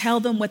both tell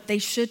them what they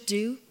should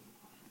do,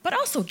 but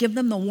also give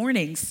them the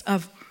warnings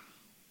of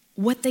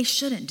what they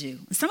shouldn't do.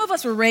 Some of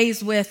us were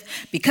raised with,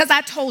 because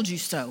I told you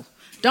so.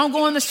 Don't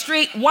go on the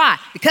street. Why?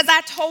 Because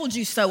I told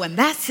you so, and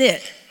that's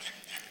it.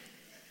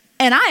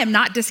 And I am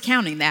not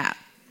discounting that.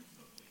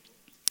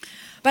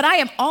 But I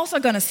am also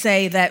going to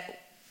say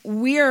that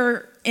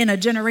we're in a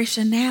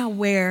generation now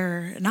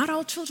where not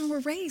all children were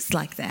raised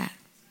like that.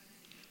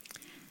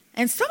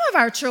 And some of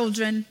our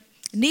children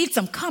need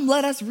some come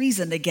let us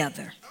reason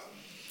together.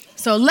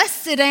 So let's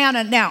sit down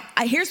and now,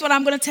 here's what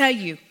I'm going to tell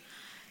you.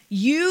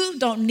 You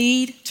don't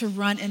need to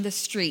run in the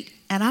street.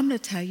 And I'm going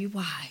to tell you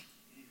why.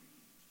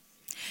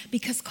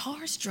 Because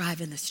cars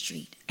drive in the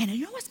street. And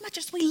you know, as much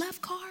as we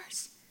love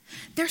cars,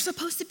 they're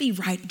supposed to be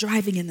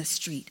driving in the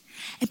street.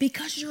 And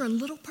because you're a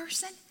little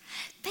person,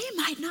 they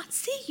might not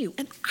see you.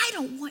 And I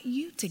don't want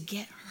you to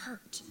get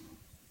hurt.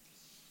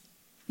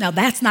 Now,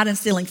 that's not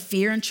instilling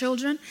fear in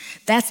children.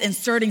 That's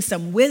inserting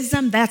some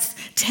wisdom. That's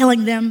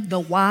telling them the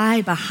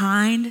why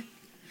behind.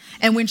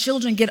 And when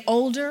children get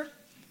older,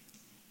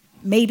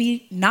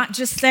 maybe not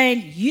just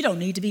saying, you don't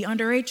need to be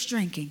underage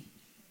drinking.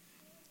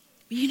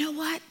 But you know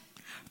what?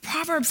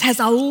 Proverbs has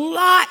a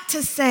lot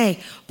to say.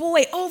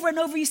 Boy, over and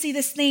over you see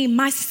this theme,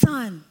 my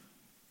son,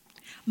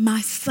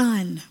 my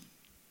son.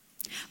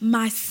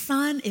 My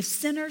son, if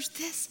sinners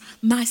this,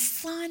 my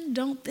son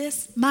don't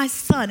this, my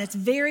son. It's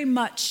very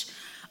much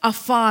a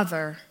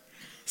father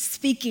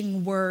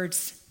speaking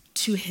words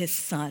to his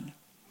son,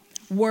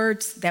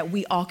 words that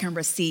we all can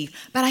receive.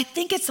 But I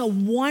think it's a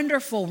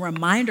wonderful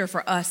reminder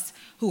for us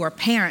who are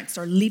parents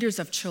or leaders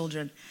of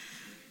children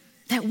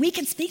that we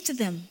can speak to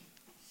them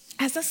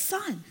as a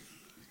son,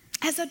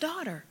 as a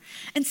daughter,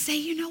 and say,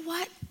 you know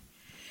what?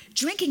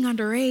 Drinking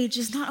underage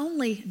is not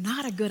only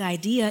not a good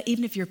idea,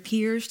 even if your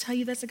peers tell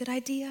you that's a good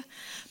idea,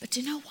 but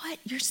you know what?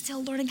 You're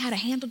still learning how to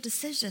handle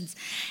decisions.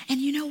 And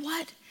you know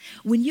what?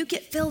 When you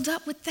get filled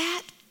up with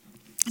that,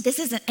 this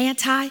isn't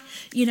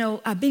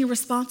being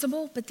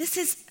responsible, but this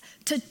is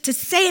to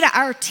say to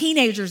our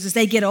teenagers as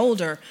they get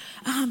older,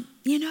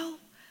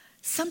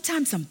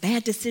 sometimes some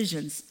bad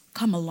decisions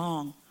come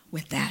along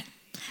with that.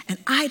 And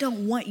I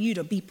don't want you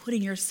to be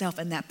putting yourself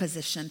in that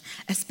position,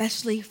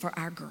 especially for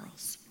our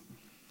girls.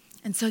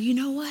 And so you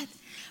know what?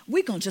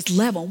 We're going to just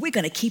level. We're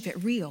going to keep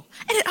it real.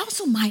 And it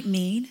also might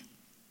mean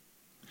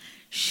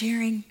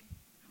sharing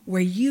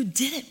where you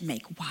didn't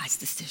make wise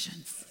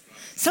decisions.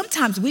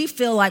 Sometimes we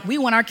feel like we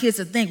want our kids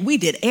to think we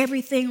did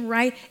everything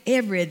right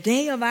every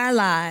day of our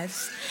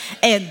lives.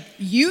 And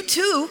you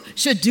too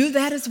should do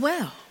that as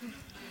well.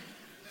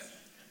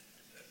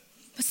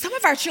 But some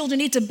of our children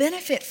need to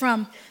benefit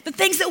from the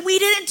things that we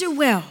didn't do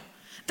well,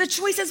 the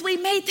choices we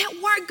made that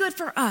weren't good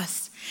for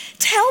us.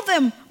 Tell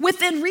them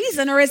within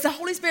reason, or as the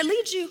Holy Spirit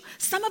leads you,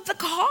 some of the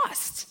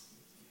cost.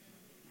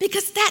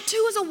 Because that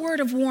too is a word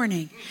of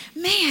warning.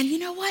 Man, you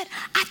know what?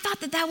 I thought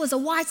that was a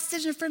wise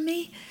decision for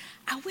me.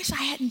 I wish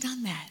I hadn't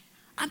done that.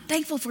 I'm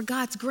thankful for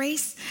God's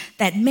grace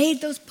that made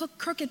those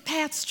crooked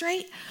paths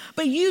straight.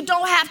 But you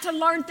don't have to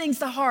learn things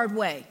the hard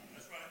way.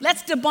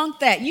 Let's debunk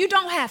that. You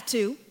don't have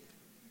to.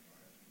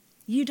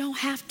 You don't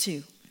have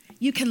to.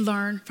 You can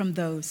learn from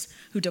those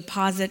who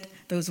deposit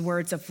those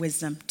words of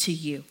wisdom to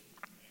you.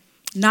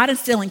 Not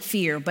instilling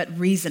fear, but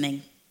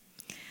reasoning.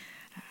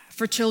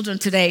 For children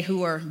today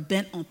who are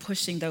bent on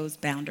pushing those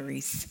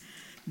boundaries,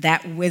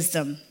 that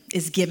wisdom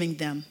is giving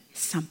them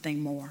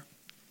something more.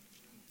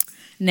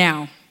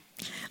 Now,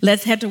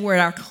 let's head toward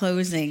our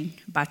closing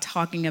by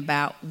talking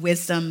about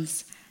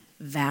wisdom's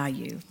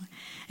value.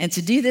 And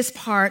to do this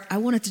part, I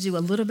wanted to do a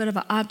little bit of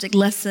an object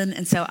lesson.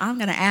 And so I'm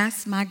going to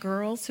ask my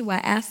girls, who I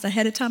asked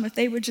ahead of time, if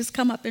they would just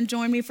come up and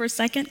join me for a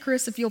second.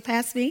 Chris, if you'll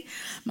pass me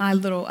my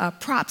little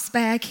props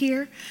bag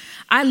here.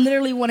 I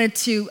literally wanted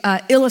to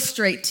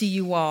illustrate to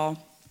you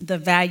all the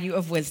value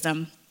of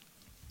wisdom.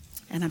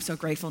 And I'm so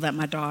grateful that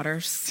my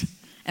daughters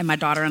and my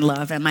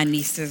daughter-in-law and my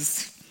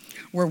nieces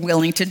were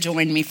willing to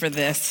join me for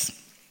this.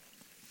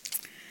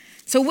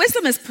 So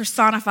wisdom is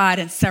personified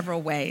in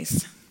several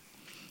ways.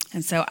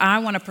 And so I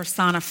want to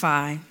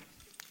personify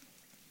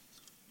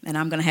And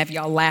I'm going to have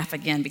y'all laugh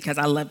again because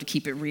I love to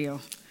keep it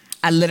real.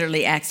 I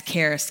literally asked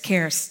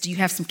Karis, do you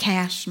have some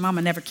cash?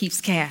 Mama never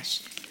keeps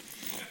cash.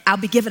 I'll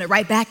be giving it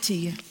right back to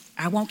you.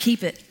 I won't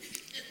keep it.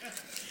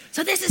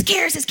 So this is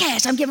Karis's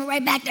cash. I'm giving it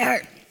right back to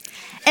her.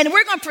 And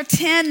we're going to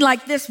pretend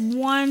like this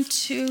 1,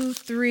 2,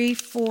 3,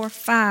 4,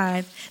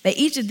 5, that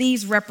each of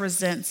these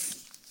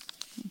represents,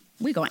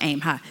 we're going to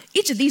aim high.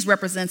 Each of these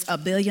represents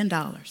 $1 billion.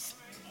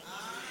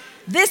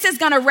 This is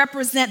going to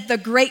represent the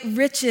great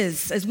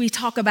riches as we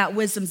talk about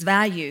wisdom's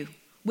value.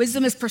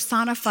 Wisdom is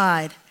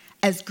personified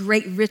as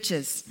great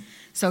riches.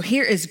 So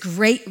here is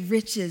great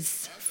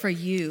riches for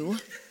you,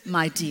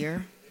 my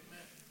dear.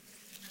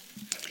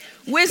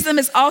 Wisdom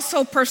is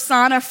also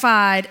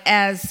personified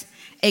as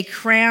a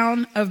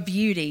crown of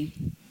beauty.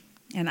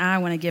 And I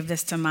want to give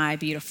this to my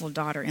beautiful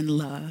daughter in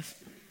love.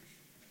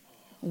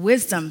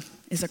 Wisdom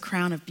is a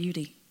crown of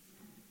beauty.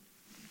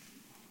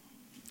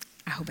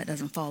 I hope it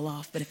doesn't fall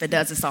off, but if it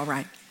does, it's all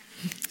right.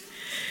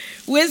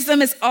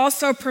 Wisdom is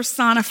also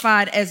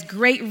personified as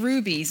great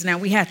rubies. Now,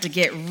 we have to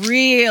get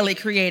really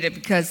creative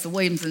because the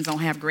Williamsons don't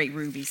have great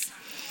rubies.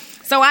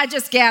 So I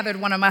just gathered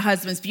one of my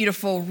husband's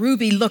beautiful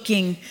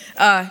ruby-looking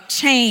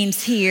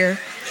chains here,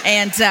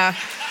 and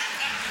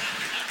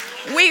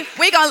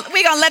we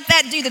gonna let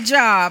that do the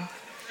job.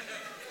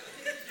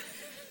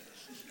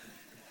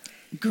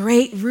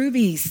 Great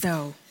rubies,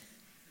 though.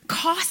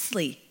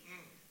 Costly.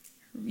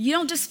 You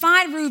don't just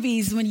find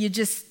rubies when you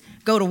just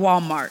go to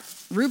Walmart.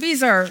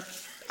 Rubies are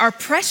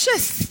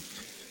precious.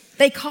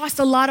 They cost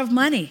a lot of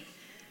money.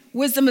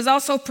 Wisdom is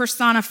also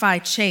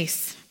personified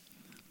chaste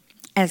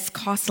as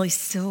costly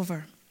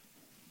silver.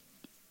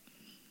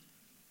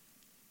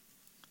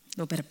 A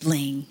little bit of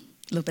bling,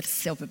 a little bit of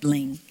silver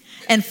bling.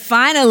 And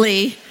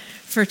finally,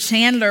 for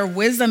Chandler,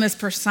 wisdom is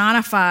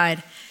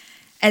personified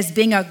as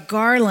being a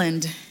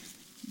garland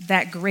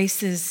that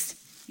graces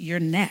your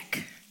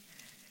neck.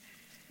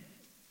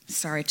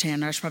 Sorry,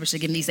 Chandler, I probably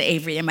should give these to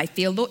Avery. It might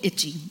feel a little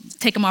itchy.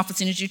 Take them off as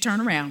soon as you turn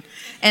around.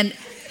 And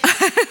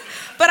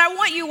but I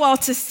want you all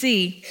to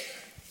see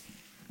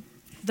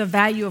the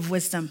value of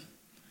wisdom.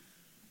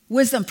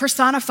 Wisdom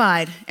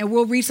personified, and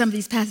we'll read some of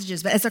these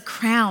passages, but as a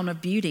crown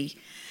of beauty,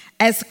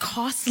 as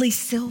costly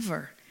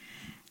silver,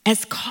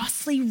 as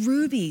costly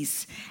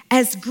rubies,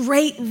 as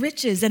great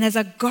riches, and as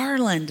a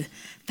garland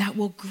that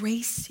will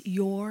grace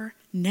your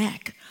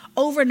neck.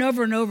 Over and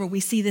over and over, we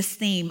see this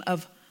theme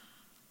of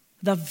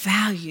the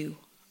value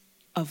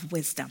of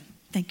wisdom.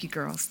 Thank you,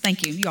 girls.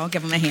 Thank you. You all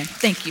give them a hand.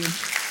 Thank you.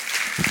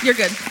 You're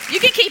good. You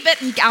can keep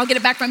it, and I'll get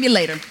it back from you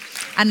later.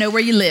 I know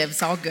where you live.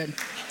 It's all good.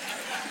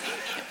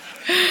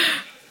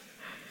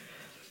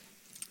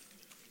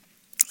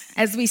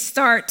 As we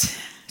start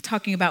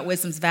talking about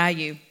wisdom's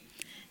value,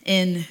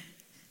 in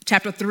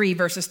chapter 3,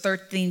 verses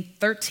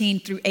 13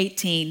 through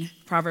 18,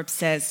 Proverbs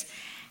says,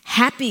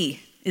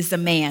 "Happy is the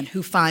man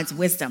who finds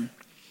wisdom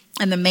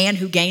and the man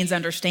who gains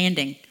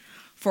understanding,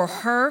 for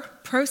her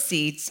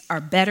proceeds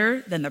are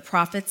better than the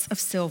profits of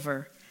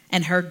silver,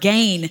 and her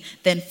gain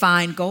than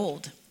fine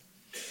gold."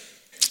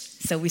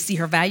 So we see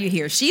her value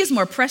here. She is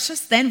more precious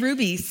than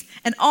rubies,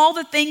 and all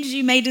the things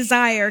you may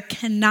desire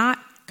cannot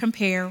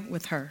compare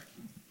with her.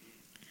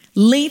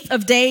 Length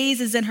of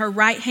days is in her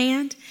right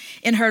hand.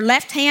 In her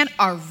left hand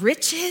are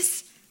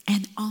riches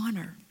and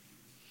honor.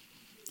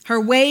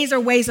 Her ways are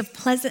ways of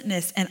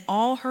pleasantness, and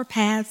all her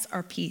paths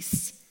are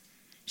peace.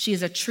 She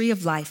is a tree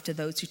of life to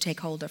those who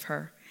take hold of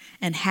her,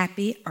 and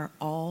happy are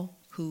all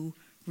who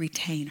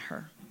retain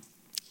her.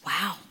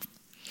 Wow.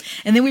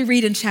 And then we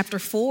read in chapter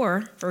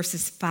 4,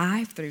 verses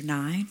 5 through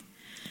 9,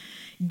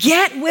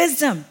 "Get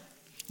wisdom,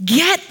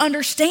 get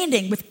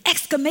understanding," with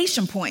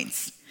exclamation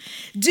points.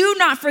 "Do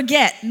not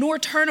forget, nor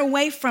turn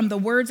away from the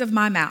words of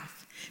my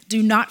mouth.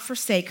 Do not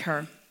forsake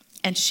her,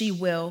 and she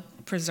will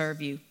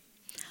preserve you.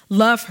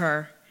 Love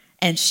her,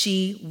 and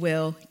she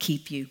will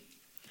keep you.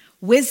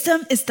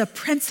 Wisdom is the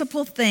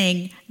principal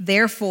thing,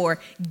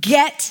 therefore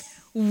get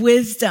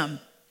wisdom,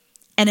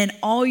 and in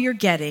all you're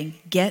getting,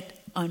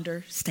 get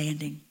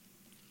understanding.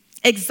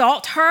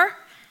 Exalt her,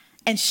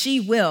 and she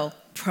will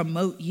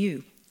promote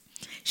you.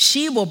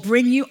 She will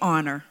bring you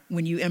honor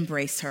when you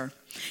embrace her.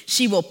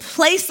 She will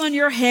place on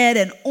your head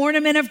an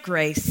ornament of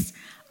grace,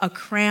 a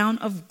crown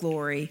of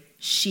glory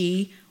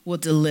she will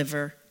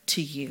deliver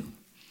to you."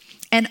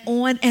 And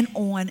on and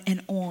on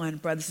and on,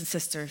 brothers and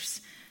sisters.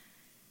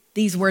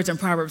 These words in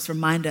Proverbs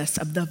remind us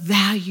of the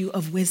value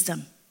of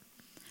wisdom.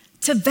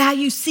 To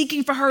value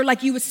seeking for her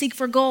like you would seek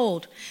for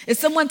gold. If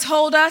someone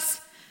told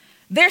us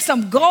there's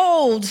some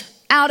gold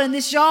out in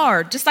this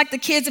yard, just like the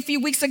kids a few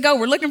weeks ago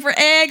were looking for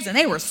eggs, and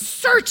they were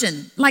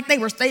searching like they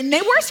were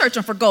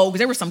searching for gold because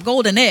there were some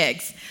golden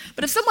eggs.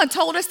 But if someone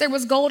told us there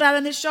was gold out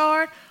in this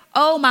yard,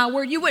 oh my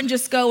word, you wouldn't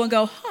just go and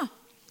go,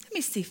 let me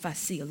see if I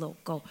see a little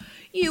gold.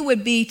 You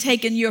would be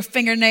taking your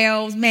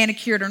fingernails,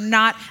 manicured or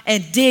not,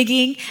 and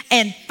digging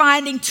and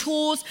finding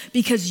tools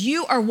because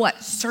you are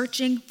what?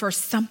 Searching for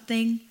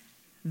something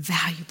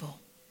valuable.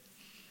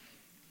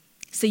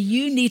 So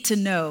you need to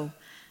know,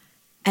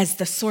 as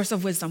the source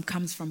of wisdom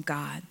comes from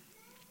God,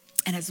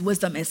 and as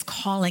wisdom is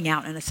calling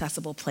out in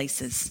accessible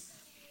places,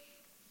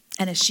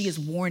 And as she is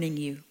warning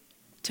you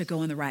to go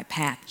on the right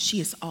path, she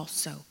is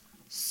also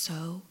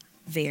so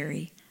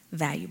very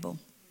valuable.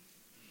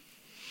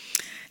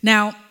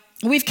 Now,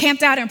 we've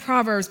camped out in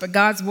Proverbs, but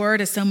God's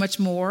word is so much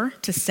more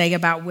to say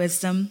about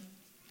wisdom.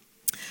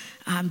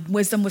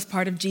 Wisdom was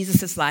part of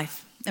Jesus'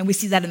 life. And we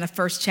see that in the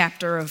first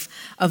chapter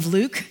of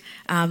Luke,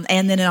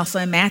 and then also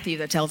in Matthew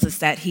that tells us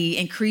that he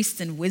increased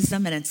in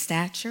wisdom and in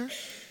stature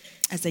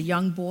as a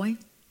young boy.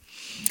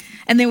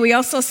 And then we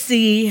also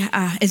see,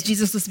 as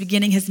Jesus was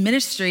beginning his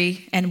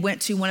ministry and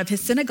went to one of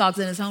his synagogues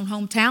in his own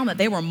hometown, that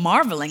they were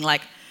marveling,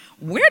 like,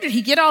 where did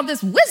he get all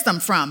this wisdom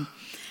from?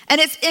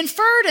 And it's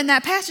inferred in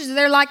that passage that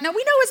they're like, no,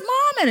 we know his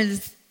mom and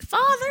his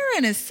father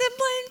and his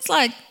siblings.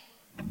 Like,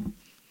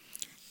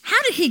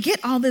 how did he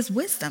get all this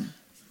wisdom?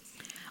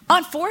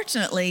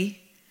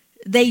 Unfortunately,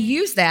 they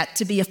use that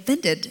to be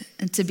offended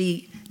and to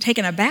be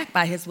taken aback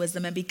by his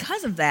wisdom. And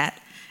because of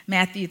that,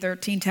 Matthew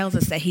 13 tells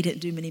us that he didn't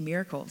do many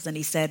miracles. And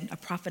he said, a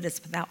prophet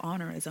is without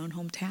honor in his own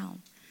hometown.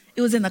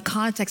 It was in the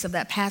context of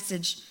that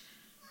passage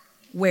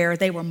where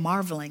they were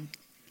marveling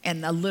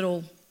and a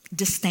little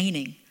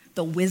disdaining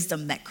the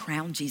wisdom that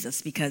crowned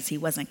Jesus because he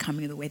wasn't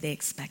coming the way they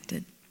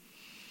expected.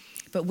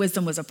 But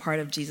wisdom was a part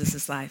of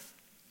Jesus' life.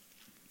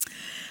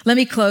 Let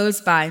me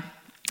close by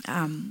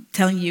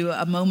telling you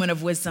a moment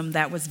of wisdom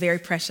that was very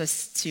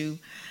precious to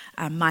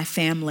my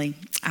family.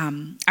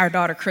 Our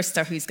daughter,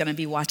 Krista, who's going to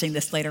be watching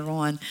this later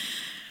on,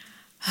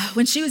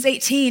 when she was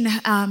 18,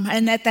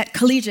 and at that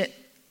collegiate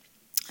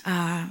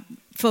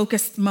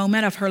focused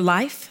moment of her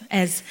life,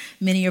 as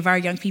many of our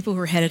young people who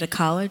are headed to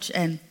college,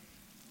 and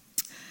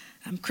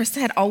Krista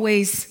had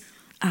always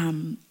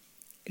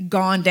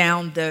gone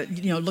down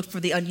looked for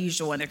the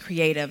unusual and the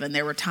creative, and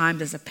there were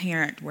times as a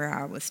parent where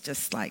I was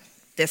just like,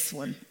 this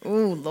one,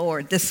 oh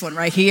Lord, this one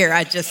right here,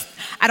 I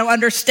don't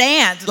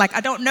understand. Like,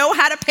 I don't know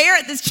how to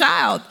parent this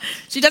child.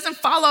 She doesn't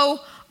follow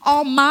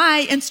all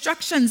my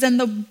instructions and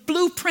the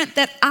blueprint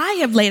that I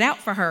have laid out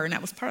for her. And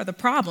that was part of the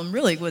problem,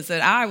 really, was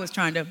that I was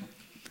trying to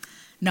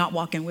not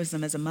walk in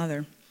wisdom as a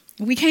mother.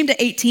 We came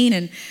to 18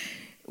 and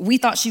we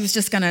thought she was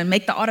just going to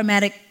make the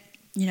automatic,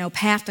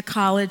 path to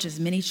college, as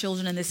many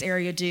children in this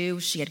area do.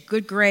 She had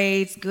good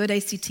grades, good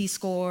ACT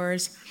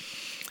scores.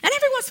 And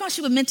every once in a while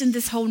she would mention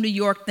this whole New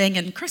York thing.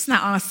 And Chris and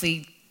I,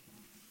 honestly,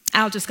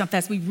 I'll just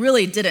confess, we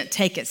really didn't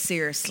take it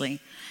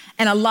seriously.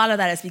 And a lot of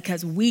that is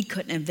because we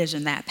couldn't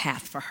envision that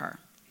path for her.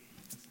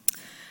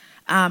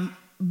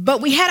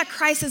 But we had a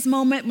crisis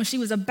moment when she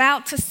was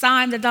about to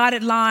sign the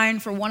dotted line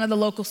for one of the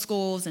local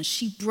schools, and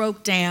she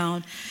broke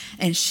down,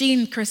 and she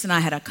and Chris and I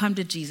had a come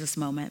to Jesus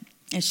moment.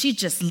 And she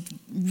just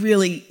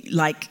really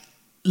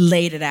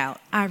laid it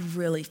out. I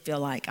really feel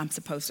like I'm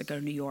supposed to go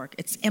to New York.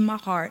 It's in my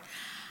heart.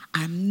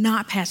 I'm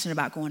not passionate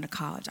about going to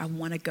college. I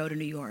want to go to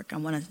New York. I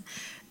want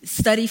to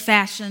study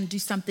fashion, do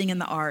something in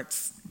the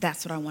arts.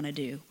 That's what I want to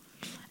do.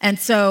 And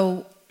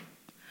so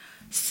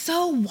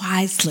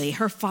wisely,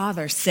 her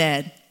father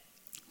said,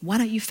 why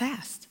don't you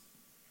fast?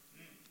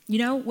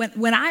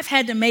 When I've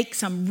had to make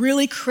some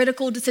really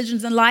critical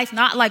decisions in life,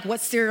 not like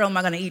what cereal am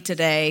I going to eat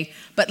today,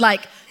 but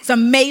like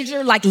some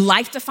major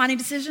life-defining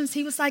decisions,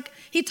 he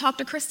talked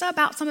to Krista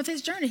about some of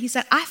his journey. He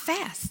said, I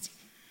fast.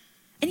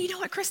 And you know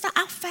what, Krista?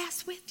 I'll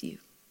fast with you.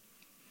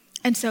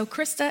 And so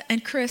Krista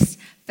and Chris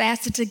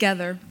fasted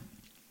together.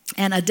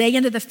 And a day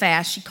into the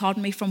fast, she called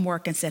me from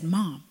work and said,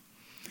 Mom,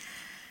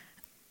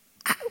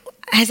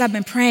 as I've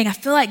been praying, I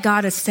feel like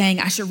God is saying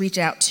I should reach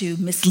out to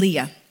Miss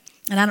Leah.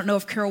 And I don't know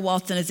if Carol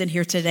Walton is in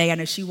here today. I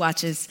know she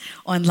watches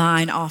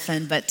online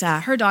often, but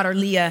her daughter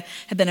Leah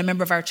had been a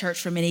member of our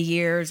church for many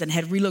years and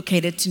had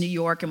relocated to New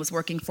York and was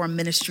working for a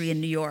ministry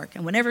in New York.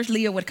 And whenever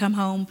Leah would come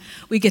home,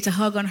 we'd get to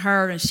hug on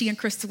her, and she and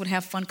Krista would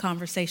have fun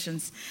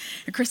conversations.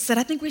 And Krista said,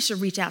 I think we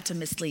should reach out to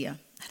Miss Leah.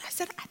 And I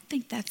said, I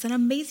think that's an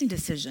amazing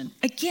decision.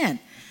 Again,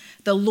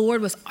 the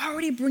Lord was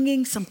already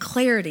bringing some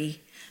clarity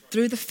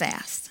through the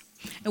fast.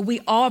 And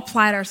we all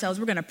applied ourselves.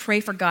 We're going to pray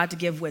for God to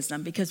give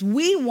wisdom because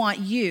we want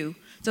you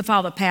to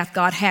follow the path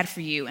God had for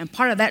you. And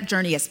part of that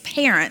journey as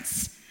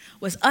parents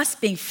was us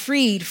being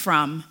freed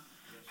from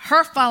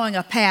her following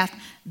a path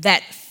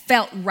that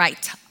felt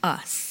right to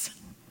us.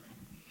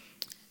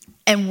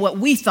 And what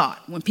we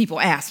thought when people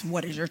asked,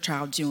 what is your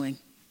child doing?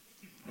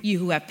 You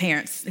who have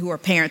parents, who are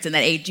parents in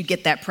that age, you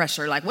get that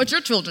pressure. Like, what's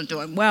your children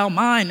doing? Well,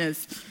 mine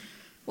is.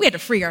 We had to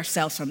free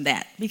ourselves from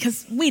that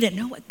because we didn't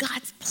know what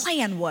God's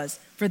plan was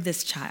for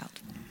this child.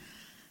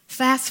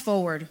 Fast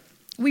forward,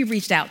 we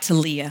reached out to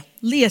Leah.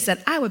 Leah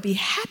said, I would be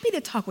happy to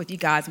talk with you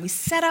guys. We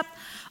set up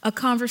a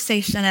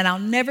conversation, and I'll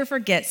never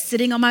forget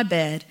sitting on my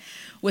bed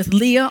with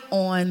Leah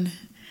on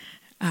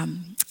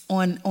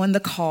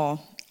the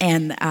call,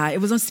 and it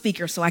was on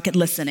speaker so I could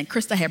listen. And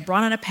Krista had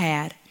brought in a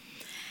pad,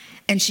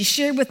 and she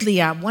shared with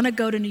Leah, I want to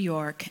go to New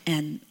York,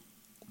 and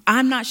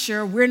we're not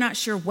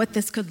sure what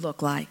this could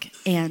look like.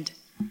 And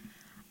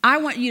I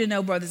want you to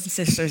know, brothers and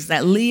sisters,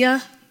 that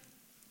Leah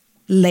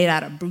laid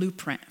out a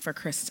blueprint for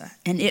Krista.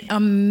 And it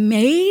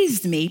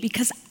amazed me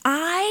because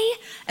I,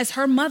 as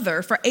her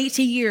mother for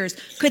 18 years,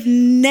 could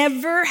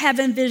never have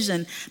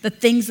envisioned the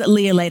things that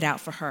Leah laid out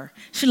for her.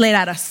 She laid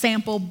out a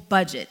sample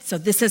budget. So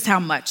this is how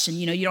much. And,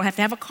 you don't have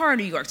to have a car in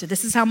New York. So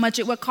this is how much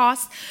it would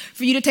cost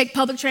for you to take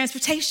public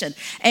transportation.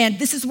 And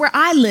this is where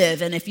I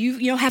live. And if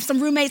you have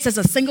some roommates as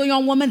a single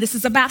young woman, this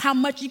is about how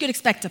much you could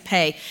expect to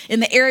pay in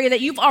the area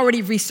that you've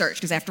already researched.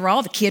 Because after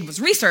all, the kid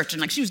was researching.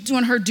 Like, she was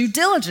doing her due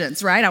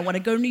diligence, right? I want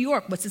to go to New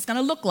York. What's this going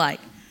to look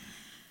like?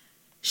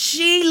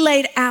 She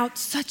laid out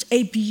such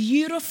a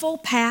beautiful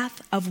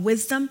path of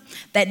wisdom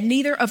that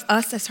neither of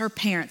us as her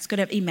parents could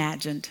have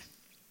imagined.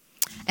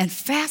 And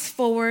fast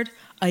forward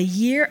a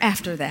year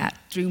after that,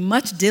 through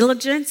much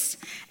diligence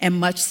and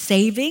much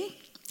saving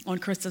on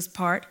Krista's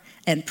part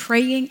and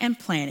praying and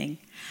planning,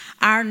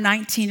 our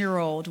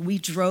 19-year-old, we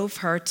drove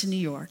her to New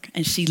York,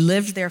 and she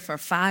lived there for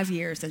 5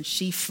 years, and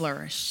she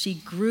flourished. She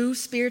grew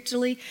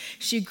spiritually.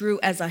 She grew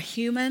as a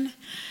human.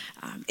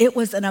 It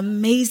was an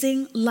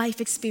amazing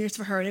life experience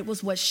for her, and it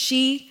was what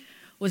she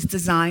was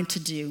designed to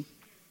do.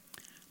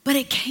 But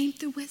it came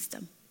through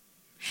wisdom.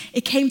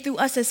 It came through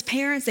us as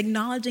parents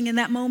acknowledging in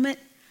that moment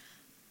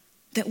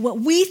that what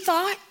we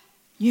thought,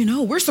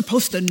 we're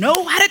supposed to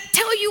know how to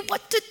tell you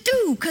what to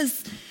do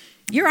because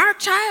you're our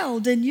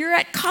child and you're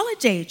at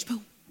college age, but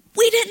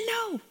we didn't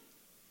know. And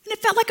it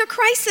felt like a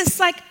crisis,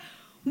 like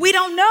we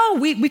don't know.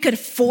 We could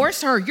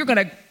force her,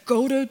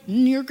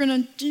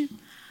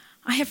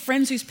 I have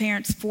friends whose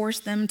parents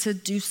forced them to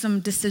do some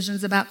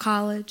decisions about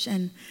college,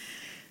 and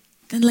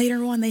then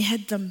later on they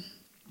had some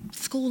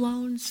school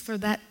loans for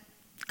that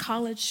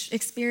college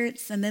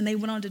experience, and then they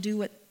went on to do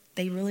what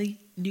they really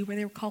knew where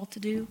they were called to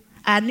do.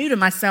 I knew to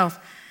myself,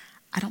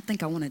 I don't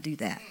think I want to do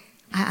that.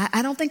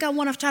 I don't think I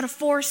want to try to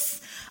force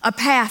a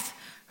path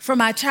for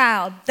my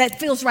child that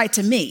feels right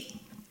to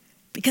me,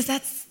 because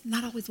that's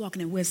not always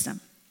walking in wisdom.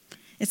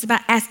 It's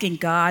about asking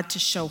God to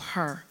show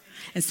her.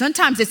 And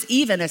sometimes it's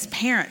even as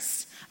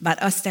parents about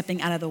us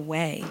stepping out of the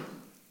way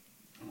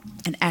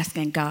and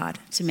asking God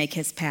to make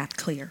his path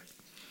clear.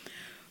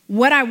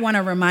 What I want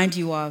to remind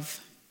you of,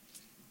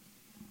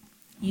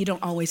 you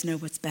don't always know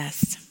what's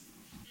best.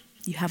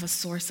 You have a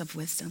source of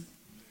wisdom.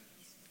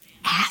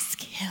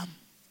 Ask him.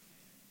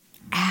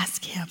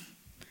 Ask him.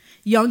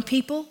 Young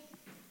people,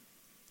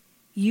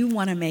 you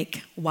want to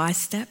make wise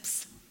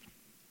steps.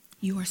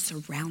 You are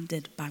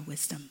surrounded by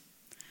wisdom.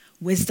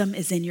 Wisdom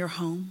is in your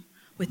home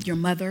with your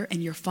mother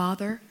and your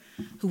father.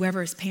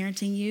 Whoever is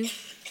parenting you,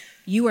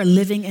 you are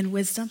living in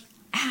wisdom.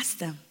 Ask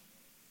them.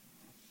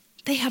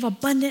 They have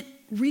abundant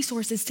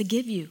resources to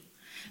give you.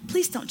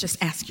 Please don't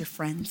just ask your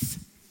friends.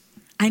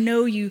 I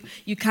know you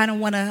kind of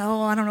want to,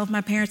 I don't know if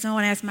my parents know, I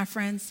want to ask my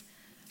friends.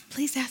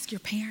 Please ask your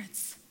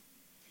parents.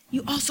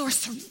 You also are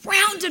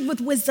surrounded with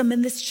wisdom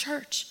in this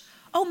church.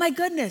 Oh my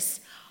goodness.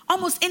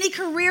 Almost any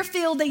career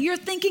field that you're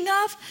thinking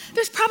of,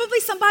 there's probably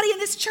somebody in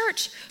this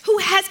church who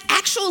has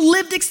actual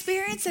lived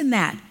experience in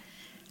that.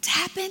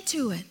 Tap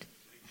into it.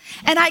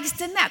 And I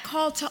extend that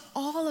call to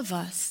all of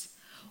us.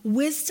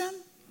 Wisdom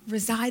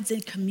resides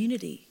in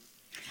community.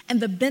 And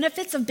the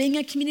benefits of being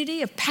in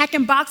community, of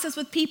packing boxes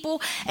with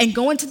people and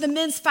going to the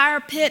men's fire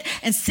pit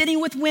and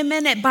sitting with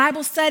women at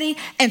Bible study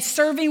and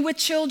serving with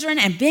children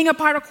and being a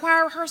part of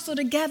choir rehearsal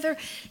together,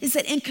 is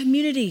that in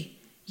community,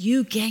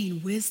 you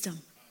gain wisdom.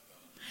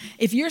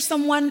 If you're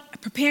someone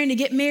preparing to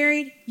get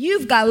married,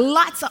 you've got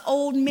lots of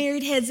old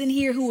married heads in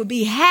here who would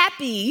be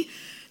happy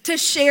to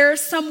share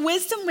some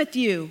wisdom with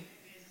you.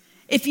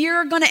 If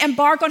you're going to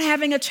embark on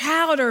having a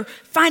child or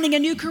finding a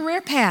new career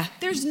path,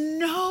 there's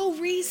no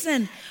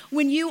reason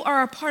when you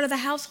are a part of the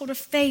household of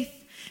faith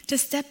to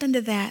step into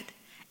that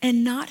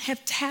and not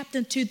have tapped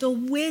into the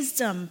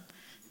wisdom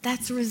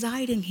that's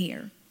residing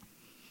here.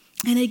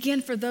 And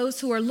again, for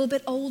those who are a little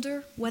bit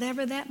older,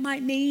 whatever that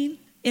might mean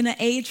in an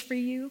age for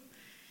you,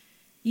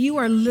 you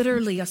are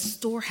literally a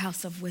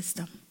storehouse of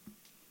wisdom.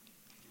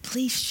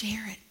 Please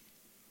share it.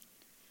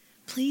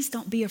 Please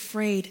don't be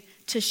afraid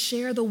to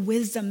share the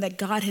wisdom that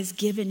God has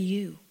given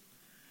you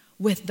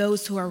with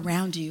those who are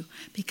around you,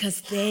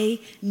 because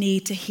they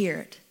need to hear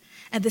it.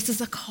 And this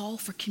is a call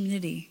for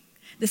community.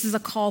 This is a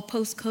call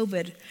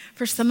post-COVID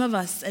for some of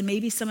us, and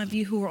maybe some of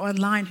you who are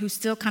online who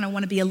still kind of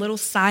want to be a little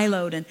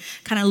siloed and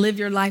kind of live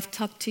your life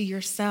tucked to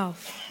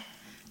yourself.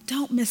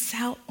 Don't miss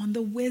out on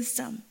the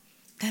wisdom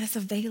that is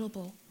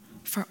available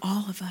for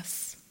all of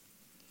us.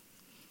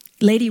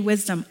 Lady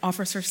Wisdom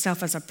offers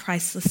herself as a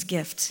priceless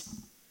gift.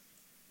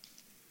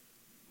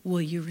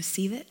 Will you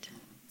receive it?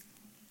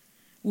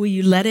 Will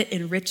you let it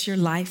enrich your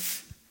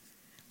life,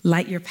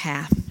 light your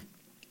path,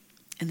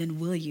 and then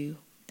will you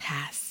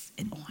pass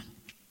it on?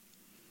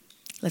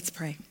 Let's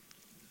pray.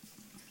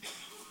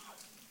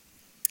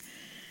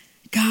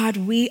 God,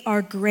 we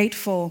are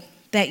grateful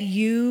that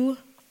you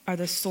are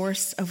the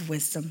source of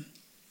wisdom.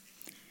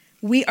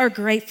 We are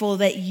grateful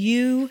that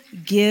you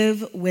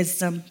give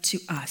wisdom to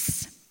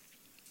us.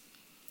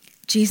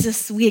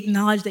 Jesus, we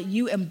acknowledge that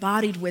you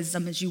embodied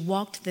wisdom as you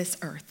walked this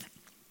earth.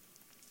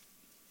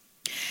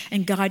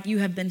 And God, you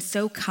have been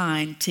so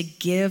kind to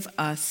give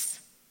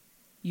us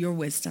your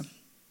wisdom.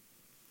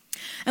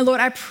 And Lord,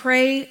 I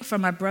pray for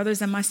my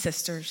brothers and my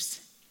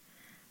sisters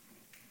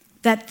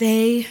that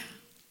they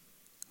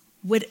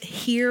would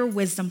hear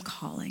wisdom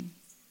calling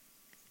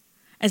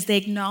as they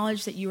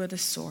acknowledge that you are the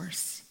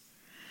source.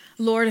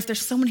 Lord, if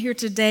there's someone here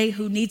today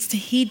who needs to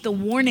heed the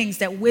warnings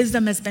that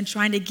wisdom has been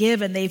trying to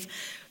give and they've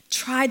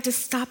tried to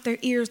stop their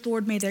ears,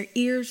 Lord, may their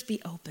ears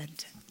be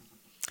opened.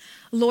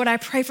 Lord, I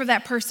pray for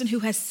that person who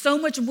has so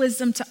much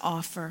wisdom to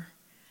offer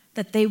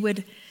that they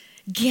would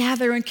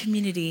gather in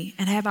community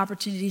and have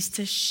opportunities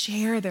to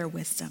share their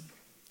wisdom.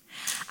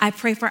 I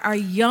pray for our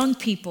young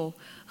people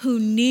who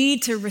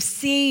need to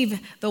receive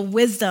the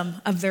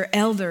wisdom of their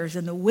elders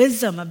and the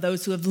wisdom of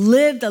those who have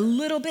lived a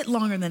little bit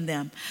longer than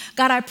them.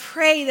 God, I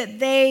pray that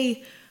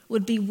they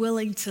would be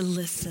willing to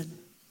listen,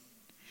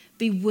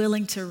 be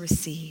willing to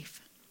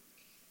receive.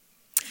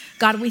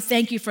 God, we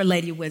thank you for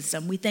Lady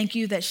Wisdom. We thank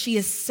you that she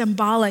is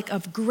symbolic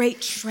of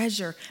great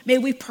treasure. May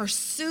we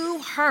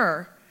pursue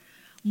her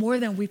more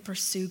than we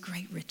pursue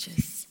great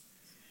riches.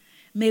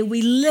 May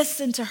we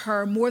listen to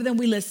her more than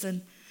we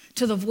listen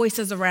to the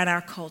voices around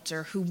our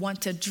culture who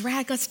want to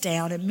drag us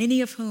down, and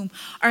many of whom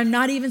are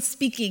not even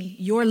speaking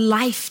your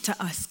life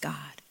to us, God.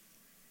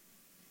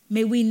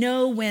 May we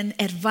know when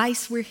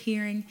advice we're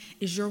hearing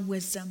is your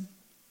wisdom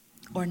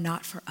or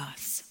not for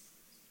us.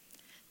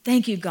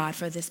 Thank you, God,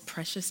 for this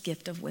precious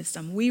gift of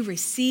wisdom. We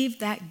receive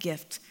that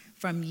gift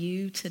from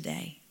you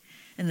today.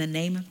 In the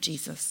name of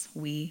Jesus,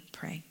 we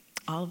pray.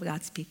 All of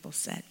God's people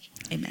said,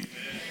 amen.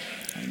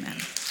 Amen.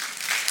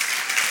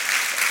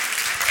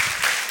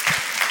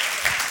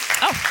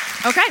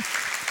 Oh, okay.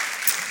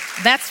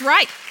 That's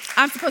right.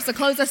 I'm supposed to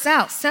close us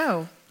out.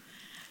 So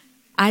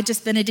I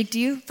just benedict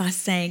you by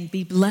saying,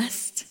 be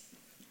blessed.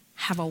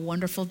 Have a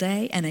wonderful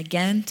day. And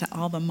again, to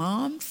all the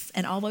moms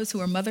and all those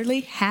who are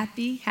motherly,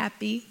 happy,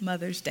 happy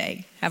Mother's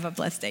Day. Have a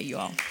blessed day, you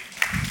all.